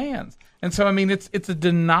God's commands. And so, I mean, it's a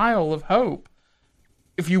denial of hope.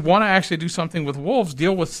 If you want to actually do something with wolves,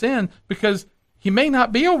 deal with sin, because he may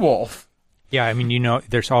not be a wolf. Yeah, I mean,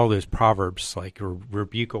 there's all those proverbs like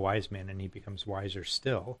rebuke a wise man and he becomes wiser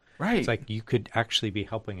still. Right. It's like you could actually be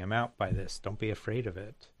helping him out by this. Don't be afraid of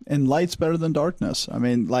it. And light's better than darkness. I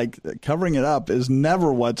mean, like, covering it up is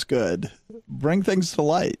never what's good. Bring things to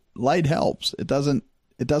light. Light helps. It doesn't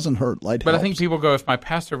hurt. Light helps. But I think people go, if my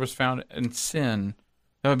pastor was found in sin,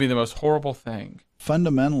 that would be the most horrible thing.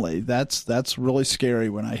 Fundamentally, that's really scary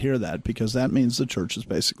when I hear that, because that means the church is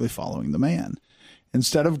basically following the man.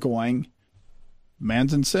 Instead of going,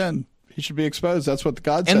 man's in sin, he should be exposed. That's what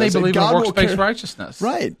God says. And they believe in works-based righteousness.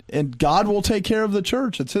 Right. And God will take care of the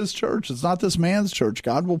church. It's his church. It's not this man's church.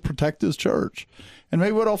 God will protect his church. And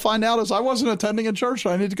maybe what I'll find out is I wasn't attending a church.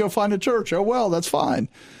 I need to go find a church. Oh, well, that's fine.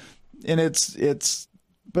 And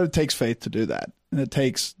but it takes faith to do that. And it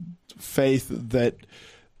takes faith that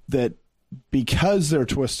because they're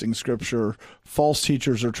twisting Scripture, false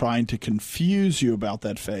teachers are trying to confuse you about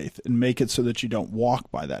that faith and make it so that you don't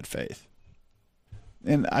walk by that faith.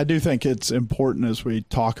 And I do think it's important as we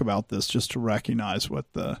talk about this just to recognize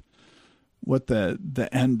what the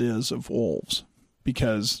end is of wolves,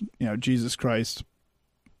 because Jesus Christ,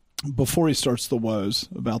 before he starts the woes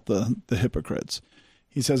about the hypocrites,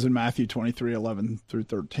 he says in Matthew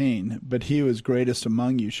 23:11-13, "But he who is greatest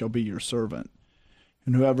among you shall be your servant,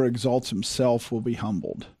 and whoever exalts himself will be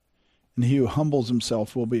humbled, and he who humbles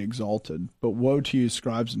himself will be exalted. But woe to you,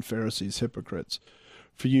 scribes and Pharisees, hypocrites!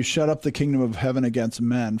 For you shut up the kingdom of heaven against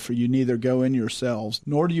men, for you neither go in yourselves,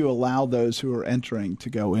 nor do you allow those who are entering to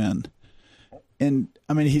go in." And,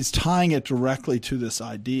 I mean, he's tying it directly to this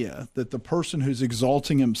idea that the person who's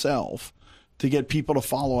exalting himself to get people to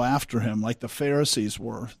follow after him, like the Pharisees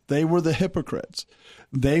were, they were the hypocrites.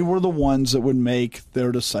 They were the ones that would make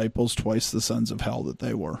their disciples twice the sons of hell that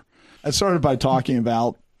they were. I started by talking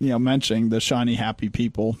about, mentioning the Shiny Happy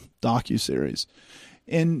People docuseries.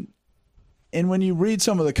 And when you read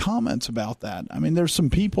some of the comments about that, I mean, there's some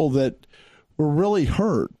people that were really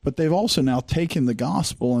hurt, but they've also now taken the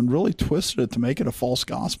gospel and really twisted it to make it a false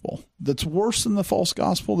gospel that's worse than the false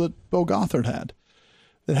gospel that Bill Gothard had,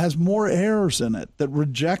 that has more errors in it, that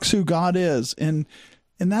rejects who God is. And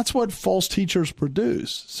that's what false teachers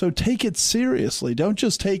produce. So take it seriously. Don't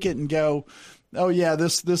just take it and go, oh, yeah,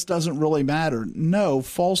 this doesn't really matter. No,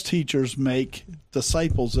 false teachers make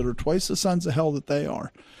disciples that are twice the sons of hell that they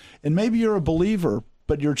are. And maybe you're a believer,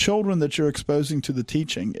 but your children that you're exposing to the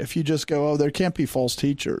teaching, if you just go, oh, there can't be false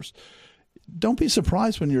teachers, don't be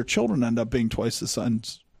surprised when your children end up being twice the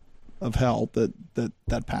sons of hell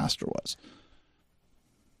that pastor was.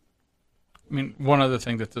 I mean, one other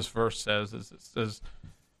thing that this verse says is it says,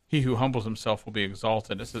 he who humbles himself will be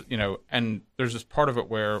exalted. It's, and there's this part of it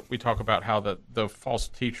where we talk about how the false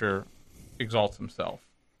teacher exalts himself.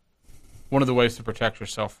 One of the ways to protect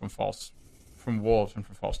yourself from wolves and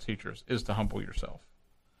from false teachers is to humble yourself.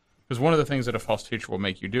 Because one of the things that a false teacher will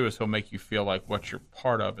make you do is he'll make you feel like what you're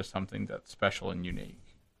part of is something that's special and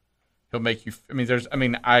unique. He'll make you,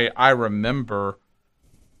 I remember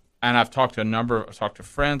and I've talked to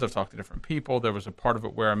friends, I've talked to different people. There was a part of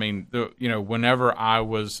it where, whenever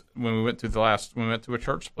when we went through a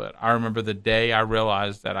church split, I remember the day I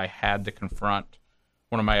realized that I had to confront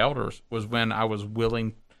one of my elders was when I was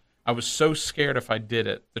so scared if I did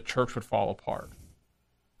it, the church would fall apart.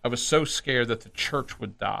 I was so scared that the church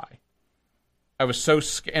would die. I was so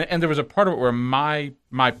scared, and there was a part of it where my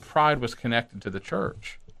pride was connected to the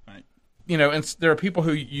church. And there are people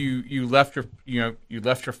who you left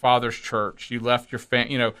your father's church, you left your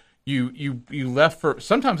you left for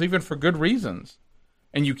sometimes even for good reasons,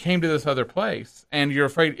 and you came to this other place, and you're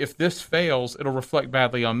afraid if this fails, it'll reflect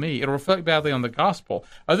badly on me. It'll reflect badly on the gospel.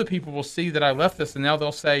 Other people will see that I left this, and now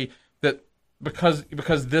they'll say that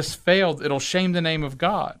because this failed, it'll shame the name of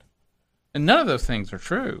God, and none of those things are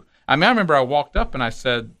true. I remember I walked up and I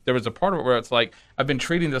said, there was a part of it where it's like, I've been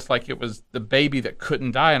treating this like it was the baby that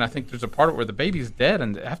couldn't die, and I think there's a part of it where the baby's dead,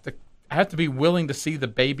 and I have to be willing to see the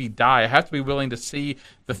baby die. I have to be willing to see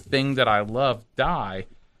the thing that I love die,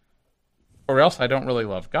 or else I don't really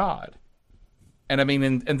love God. And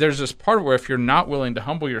and there's this part of it where if you're not willing to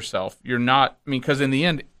humble yourself, you're not, because in the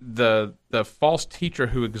end, the false teacher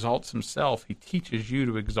who exalts himself, he teaches you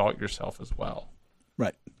to exalt yourself as well.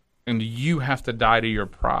 Right. And you have to die to your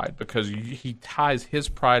pride because he ties his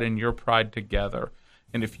pride and your pride together.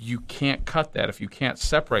 And if you can't cut that, if you can't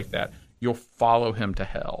separate that, you'll follow him to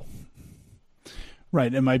hell.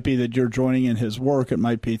 Right. It might be that you're joining in his work. It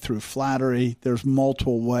might be through flattery. There's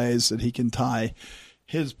multiple ways that he can tie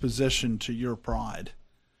his position to your pride.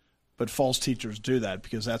 But false teachers do that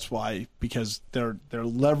because they're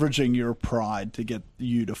leveraging your pride to get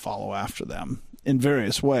you to follow after them. In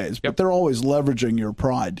various ways, but they're always leveraging your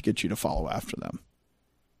pride to get you to follow after them.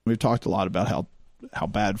 We've talked a lot about how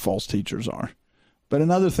bad false teachers are. But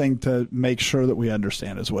another thing to make sure that we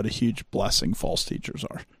understand is what a huge blessing false teachers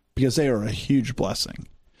are, because they are a huge blessing.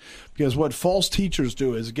 Because what false teachers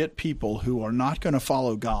do is get people who are not going to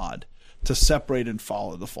follow God to separate and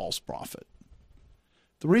follow the false prophet.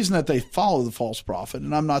 The reason that they follow the false prophet,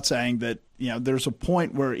 and I'm not saying that, there's a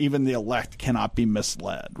point where even the elect cannot be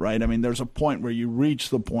misled, right? There's a point where you reach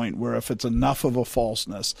the point where if it's enough of a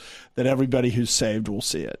falseness that everybody who's saved will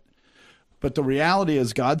see it. But the reality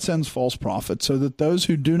is God sends false prophets so that those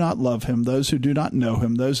who do not love him, those who do not know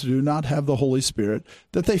him, those who do not have the Holy Spirit,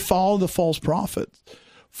 that they follow the false prophets.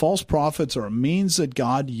 False prophets are a means that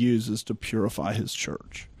God uses to purify his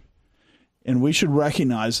church. And we should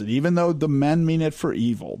recognize that even though the men mean it for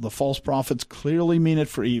evil, the false prophets clearly mean it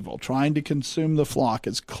for evil. Trying to consume the flock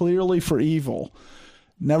is clearly for evil.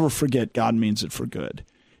 Never forget God means it for good.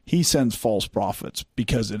 He sends false prophets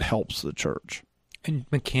because it helps the church. And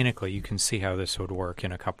mechanically, you can see how this would work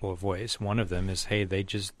in a couple of ways. One of them is, hey, they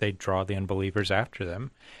draw the unbelievers after them,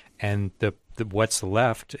 and the what's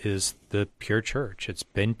left is the pure church. It's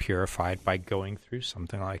been purified by going through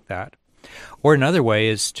something like that. Or another way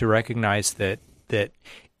is to recognize that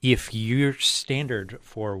if your standard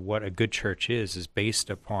for what a good church is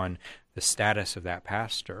based upon the status of that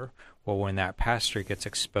pastor, well, when that pastor gets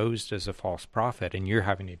exposed as a false prophet and you're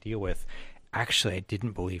having to deal with, actually, I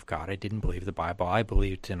didn't believe God, I didn't believe the Bible, I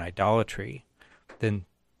believed in idolatry, then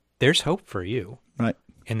there's hope for you. Right.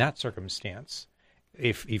 In that circumstance.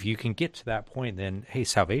 If you can get to that point, then, hey,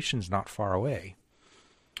 salvation's not far away.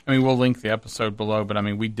 We'll link the episode below, but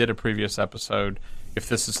we did a previous episode. If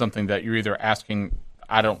this is something that you're either asking,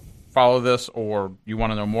 I don't follow this, or you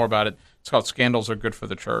want to know more about it, it's called Scandals Are Good for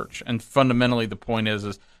the Church. And fundamentally, the point is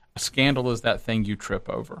a scandal is that thing you trip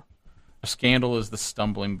over. A scandal is the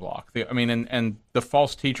stumbling block. And the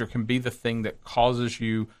false teacher can be the thing that causes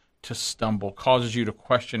you to stumble, causes you to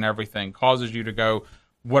question everything, causes you to go,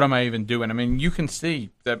 what am I even doing? You can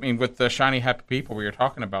see that. With the shiny happy people we were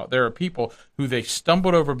talking about, there are people who they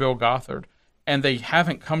stumbled over Bill Gothard, and they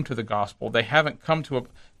haven't come to the gospel. They haven't come to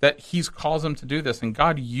that he's caused them to do this, and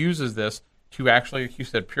God uses this to actually, like you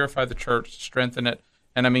said, purify the church, strengthen it.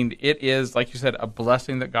 And it is, like you said, a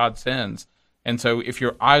blessing that God sends. And so, if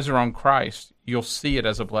your eyes are on Christ, you'll see it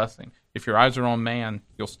as a blessing. If your eyes are on man,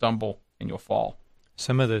 you'll stumble and you'll fall.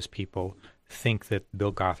 Some of those people think that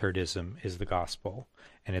Bill Gothardism is the gospel,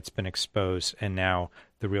 and it's been exposed, and now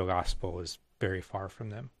the real gospel is very far from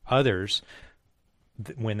them. Others,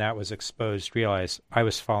 when that was exposed, realized, I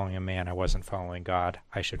was following a man, I wasn't following God,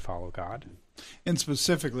 I should follow God. And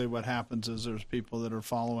specifically what happens is there's people that are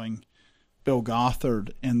following Bill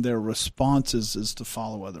Gothard, and their responses is to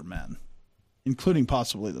follow other men, including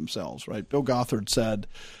possibly themselves, right? Bill Gothard said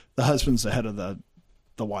the husband's the head of the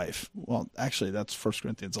the wife. Well, actually, that's 1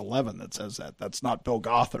 Corinthians 11 that says that. That's not Bill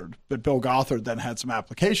Gothard. But Bill Gothard then had some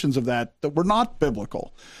applications of that were not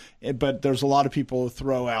biblical. But there's a lot of people who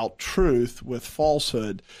throw out truth with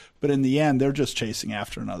falsehood. But in the end, they're just chasing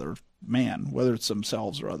after another man, whether it's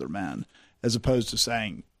themselves or other men, as opposed to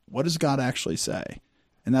saying, what does God actually say?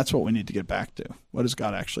 And that's what we need to get back to. What does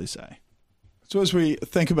God actually say? So as we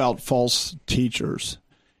think about false teachers,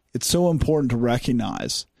 it's so important to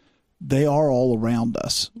recognize they are all around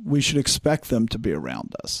us. We should expect them to be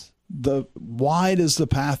around us. The wide is the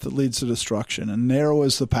path that leads to destruction, and narrow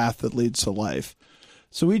is the path that leads to life.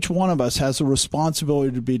 So each one of us has a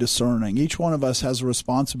responsibility to be discerning. Each one of us has a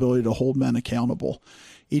responsibility to hold men accountable.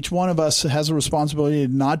 Each one of us has a responsibility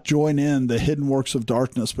to not join in the hidden works of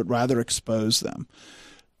darkness, but rather expose them.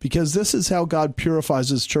 Because this is how God purifies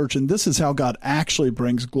his church, and this is how God actually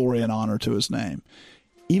brings glory and honor to his name,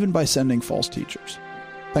 even by sending false teachers.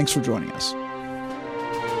 Thanks for joining us.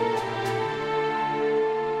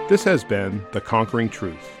 This has been The Conquering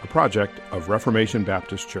Truth, a project of Reformation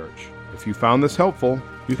Baptist Church. If you found this helpful,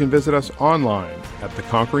 you can visit us online at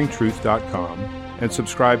theconqueringtruth.com and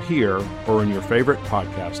subscribe here or in your favorite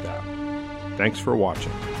podcast app. Thanks for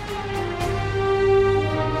watching.